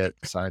made to get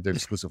signed to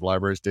exclusive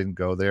libraries didn't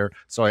go there.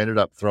 So I ended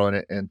up throwing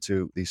it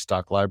into these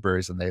stock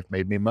libraries, and they've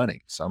made me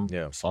money. Some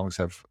songs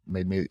have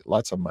made me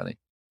lots of money.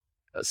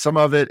 Some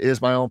of it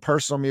is my own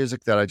personal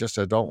music that I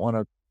don't want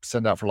to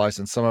send out for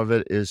license. Some of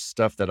it is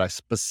stuff that I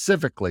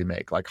specifically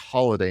make, like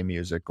holiday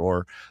music,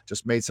 or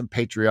just made some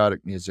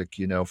patriotic music,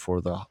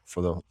 for the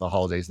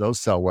holidays. Those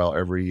sell well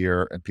every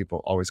year, and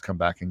people always come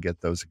back and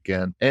get those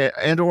again.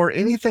 And or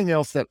anything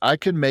else that I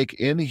can make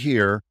in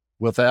here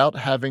without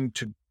having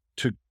to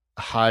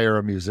hire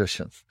a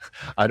musician.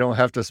 I don't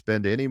have to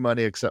spend any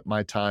money except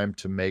my time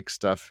to make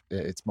stuff.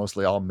 It's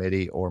mostly all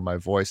MIDI or my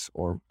voice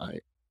or my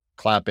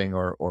clapping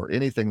or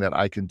anything that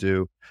I can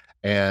do.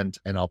 And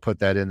I'll put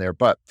that in there.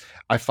 But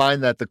I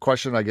find that the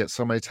question I get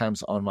so many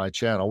times on my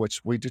channel,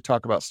 which we do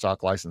talk about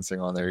stock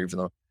licensing on there, even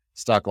though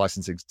stock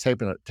licensing's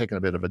taken a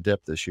bit of a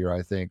dip this year,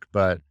 I think,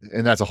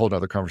 and that's a whole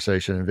nother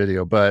conversation in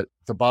video. But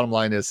the bottom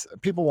line is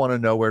people want to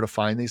know where to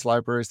find these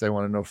libraries. They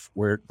want to know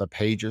where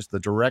the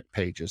direct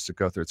pages to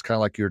go through. It's kind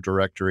of like your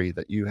directory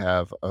that you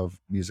have of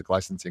music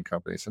licensing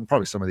companies. And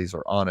probably some of these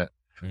are on it.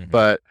 Mm-hmm.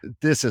 But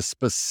this is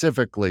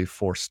specifically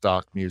for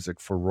stock music,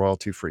 for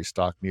royalty-free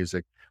stock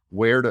music,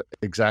 where to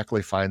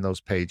exactly find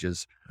those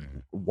pages,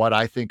 what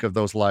I think of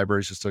those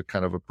libraries, just a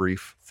kind of a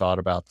brief thought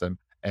about them,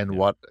 and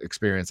what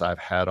experience I've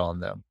had on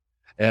them.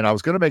 And I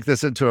was going to make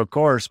this into a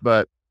course,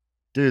 but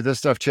dude, this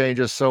stuff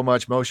changes so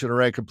much. Motion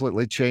Array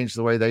completely changed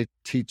the way they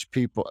teach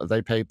people.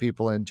 They pay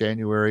people in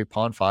January.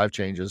 Pond 5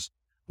 changes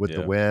with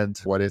the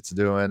wind, what it's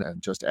doing,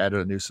 and just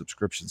added a new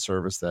subscription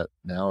service that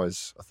now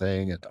is a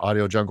thing. And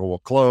Audio Jungle will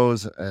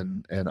close,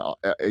 and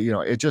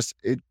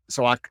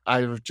so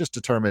I've just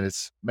determined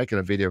it's making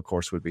a video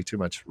course would be too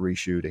much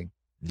reshooting.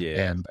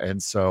 Yeah.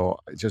 And so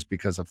just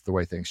because of the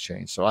way things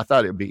change. So I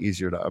thought it'd be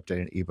easier to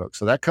update an ebook.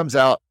 So that comes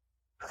out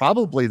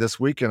probably this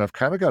weekend. I've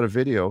kind of got a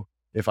video.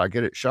 If I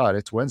get it shot,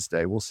 it's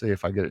Wednesday. We'll see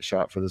if I get it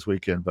shot for this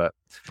weekend, but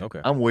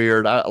I'm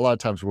weird. A lot of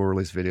times we'll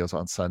release videos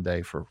on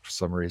Sunday for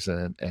some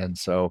reason. And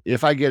so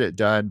if I get it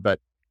done, but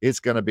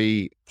it's going to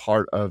be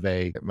part of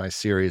my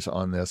series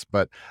on this,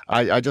 but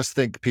I just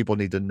think people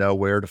need to know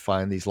where to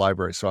find these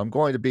libraries. So I'm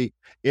going to be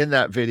in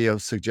that video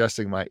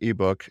suggesting my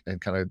ebook and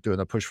kind of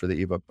doing a push for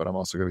the ebook, but I'm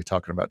also going to be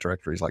talking about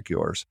directories like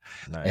yours.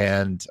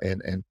 Nice.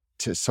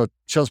 So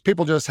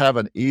people just have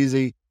an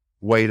easy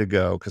way to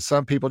go, because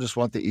some people just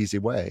want the easy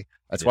way.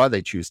 That's why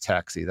they choose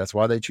taxi. That's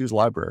why they choose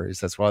libraries.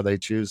 That's why they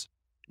choose,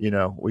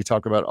 we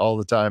talk about all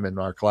the time in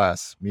our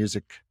class,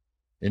 music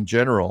in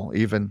general,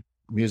 even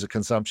music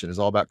consumption is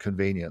all about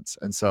convenience.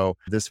 And so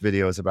this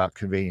video is about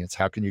convenience.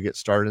 How can you get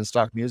started in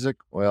stock music?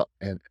 Well,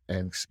 and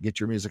get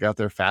your music out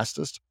there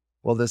fastest?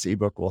 Well, this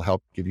ebook will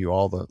help give you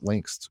all the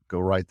links to go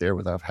right there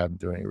without having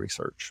to do any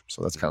research.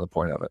 So that's kind of the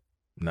point of it.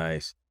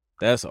 Nice.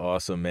 That's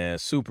awesome, man.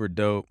 Super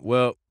dope.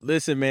 Well,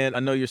 listen, man,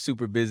 I know you're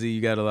super busy.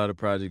 You got a lot of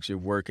projects you're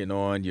working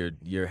on.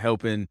 You're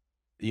helping,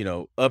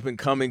 up and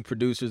coming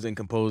producers and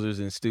composers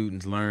and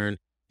students learn,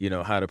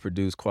 how to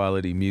produce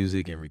quality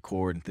music and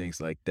record and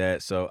things like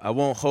that. So I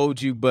won't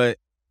hold you, but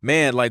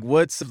man, like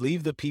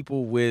leave the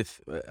people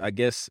with, I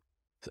guess,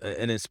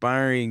 an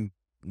inspiring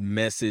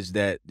message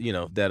that,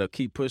 that'll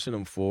keep pushing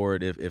them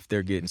forward if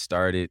they're getting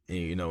started,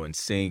 in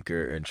sync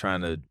and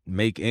trying to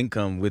make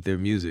income with their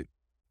music.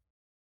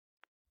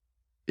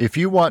 If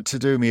you want to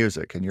do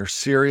music and you're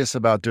serious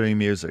about doing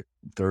music,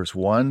 there's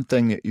one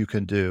thing that you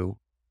can do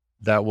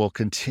that will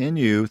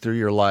continue through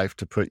your life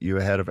to put you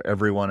ahead of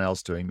everyone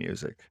else doing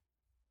music.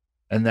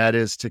 And that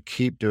is to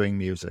keep doing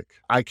music.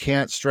 I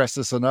can't stress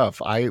this enough.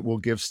 I will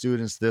give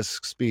students this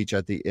speech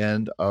at the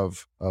end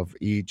of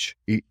each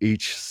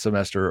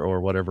semester or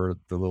whatever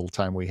the little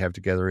time we have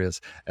together is.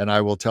 And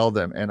I will tell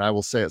them, and I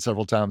will say it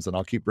several times, and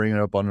I'll keep bringing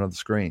it up on another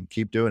screen.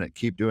 Keep doing it,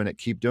 keep doing it,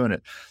 keep doing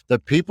it. The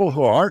people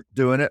who aren't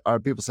doing it are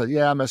people who say,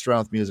 yeah, I messed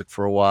around with music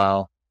for a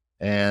while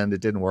and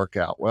it didn't work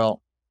out.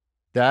 Well,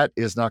 that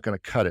is not going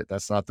to cut it.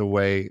 That's not the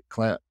way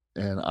Clint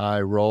and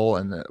I roll.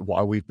 And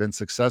why we've been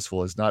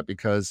successful is not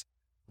because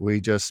we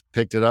just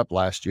picked it up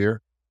last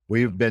year.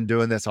 We've been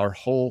doing this our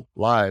whole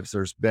lives.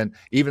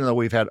 Even though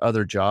we've had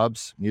other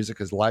jobs, music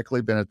has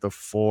likely been at the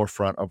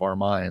forefront of our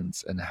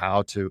minds and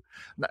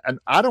and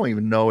I don't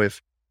even know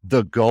if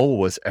the goal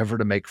was ever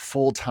to make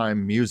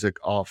full-time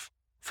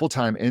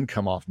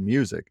income off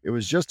music. It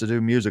was just to do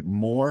music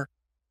more.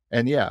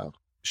 And yeah,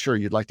 sure,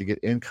 you'd like to get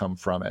income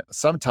from it.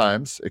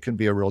 Sometimes it can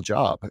be a real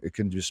job. It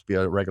can just be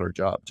a regular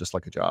job, just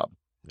like a job.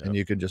 Yep. And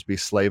you can just be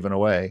slaving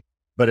away.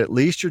 But at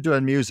least you're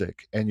doing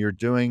music and you're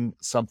doing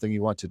something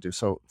you want to do.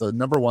 So the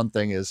number one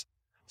thing is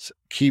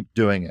keep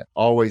doing it.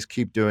 Always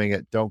keep doing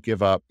it. Don't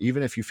give up.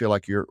 Even if you feel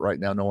like you're right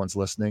now, no one's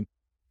listening,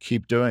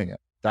 keep doing it.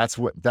 That's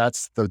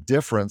the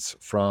difference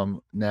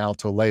from now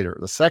till later.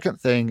 The second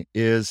thing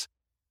is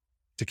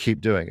to keep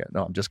doing it.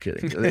 No, I'm just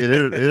kidding.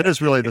 It is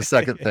really the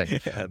second thing.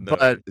 Yeah, no.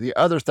 But the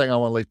other thing I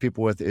want to leave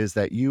people with is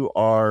that you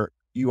are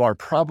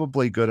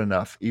probably good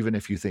enough, even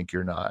if you think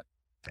you're not.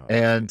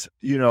 And,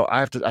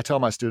 I tell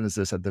my students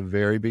this at the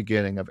very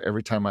beginning of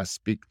every time I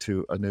speak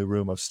to a new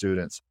room of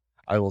students.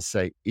 I will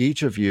say,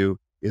 each of you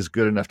is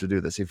good enough to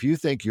do this. If you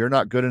think you're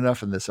not good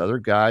enough and this other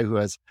guy who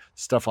has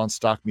stuff on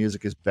stock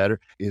music is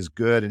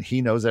good and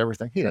he knows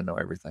everything, he doesn't know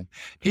everything.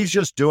 He's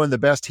just doing the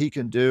best he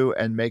can do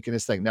and making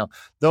his thing. Now,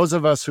 those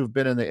of us who've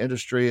been in the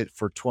industry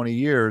for 20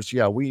 years,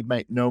 yeah, we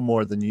might know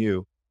more than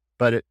you,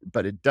 but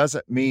it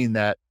doesn't mean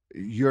that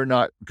you're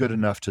not good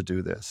enough to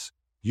do this.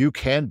 You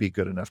can be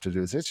good enough to do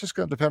this. It's just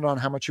going to depend on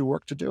how much you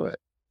work to do it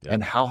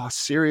and how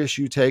serious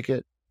you take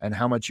it and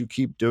how much you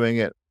keep doing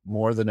it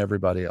more than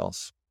everybody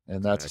else.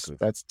 And that's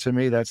to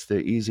me, that's the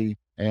easy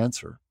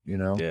answer,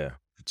 Yeah.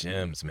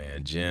 Gems,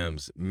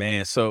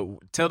 man. So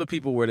tell the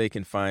people where they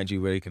can find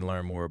you, where they can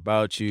learn more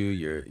about you,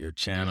 your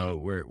channel,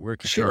 where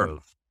can Sure.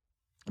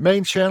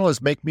 Main channel is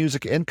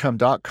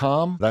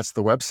makemusicincome.com. That's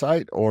the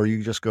website. Or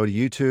you just go to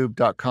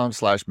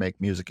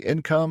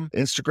youtube.com/makemusicincome,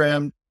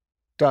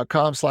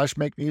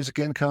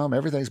 Instagram.com/makemusicincome.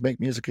 Everything's Make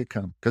Music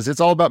Income because it's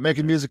all about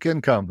making music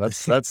income.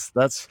 That's what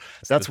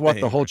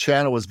the whole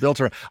channel was built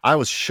around. I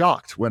was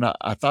shocked when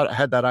I thought I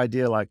had that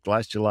idea like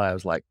last July. I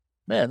was like,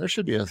 man, there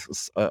should be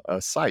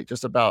a site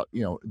just about,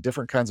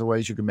 different kinds of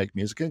ways you can make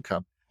music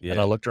income. Yeah.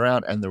 And I looked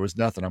around and there was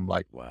nothing. I'm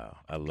like, wow,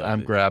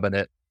 I'm grabbing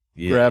it,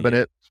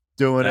 it,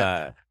 doing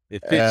it.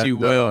 It fits you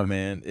well,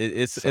 man.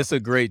 It's a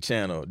great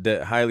channel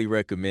that highly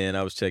recommend.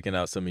 I was checking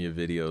out some of your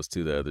videos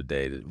too the other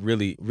day.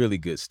 Really, really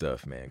good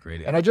stuff, man.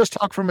 Great. And I just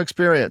talk from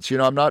experience.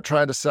 I'm not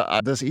trying to sell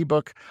this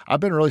ebook. I've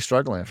been really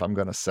struggling if I'm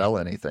going to sell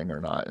anything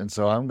or not. And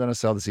so I'm going to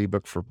sell this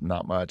ebook for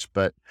not much,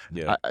 but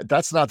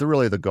that's not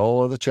really the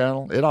goal of the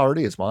channel. It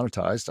already is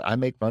monetized. I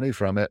make money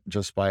from it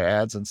just by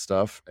ads and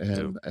stuff.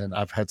 And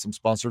I've had some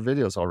sponsored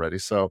videos already.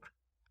 So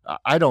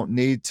I don't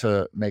need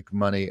to make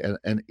money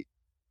and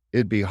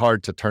it'd be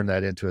hard to turn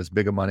that into as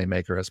big a money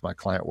maker as my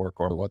client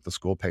work or what the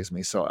school pays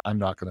me. So I'm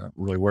not going to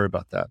really worry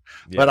about that.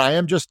 Yeah. But I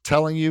am just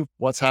telling you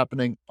what's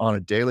happening on a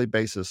daily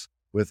basis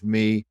with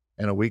me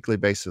and a weekly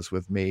basis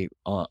with me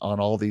on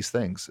all these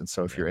things. And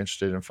so if you're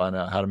interested in finding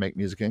out how to make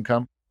music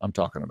income, I'm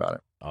talking about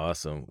it.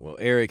 Awesome. Well,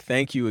 Eric,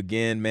 thank you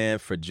again, man,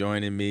 for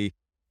joining me.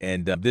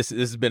 And this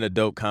has been a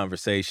dope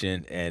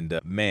conversation. And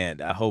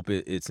man, I hope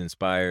it's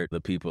inspired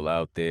the people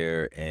out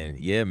there. And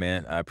yeah,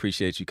 man, I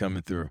appreciate you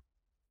coming through.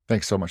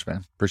 Thanks so much,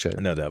 man. Appreciate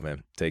it. No doubt,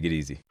 man. Take it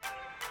easy.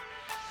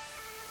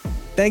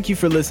 Thank you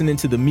for listening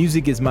to the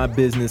Music is My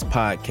Business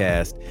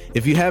podcast.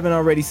 If you haven't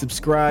already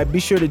subscribed, be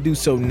sure to do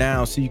so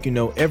now so you can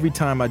know every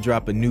time I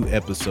drop a new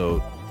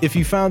episode. If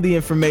you found the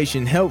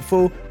information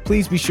helpful,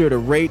 please be sure to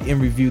rate and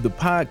review the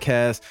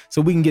podcast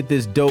so we can get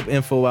this dope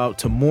info out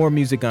to more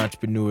music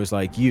entrepreneurs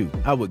like you.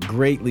 I would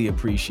greatly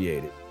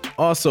appreciate it.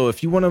 Also,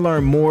 if you want to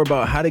learn more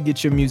about how to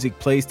get your music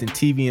placed in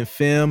TV and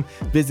film,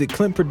 visit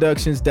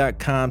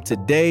clintproductions.com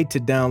today to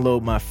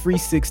download my free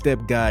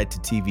 6-step guide to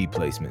TV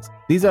placements.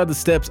 These are the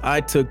steps I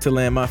took to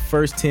land my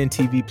first 10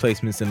 TV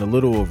placements in a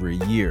little over a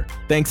year.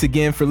 Thanks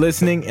again for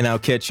listening, and I'll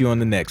catch you on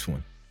the next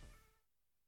one.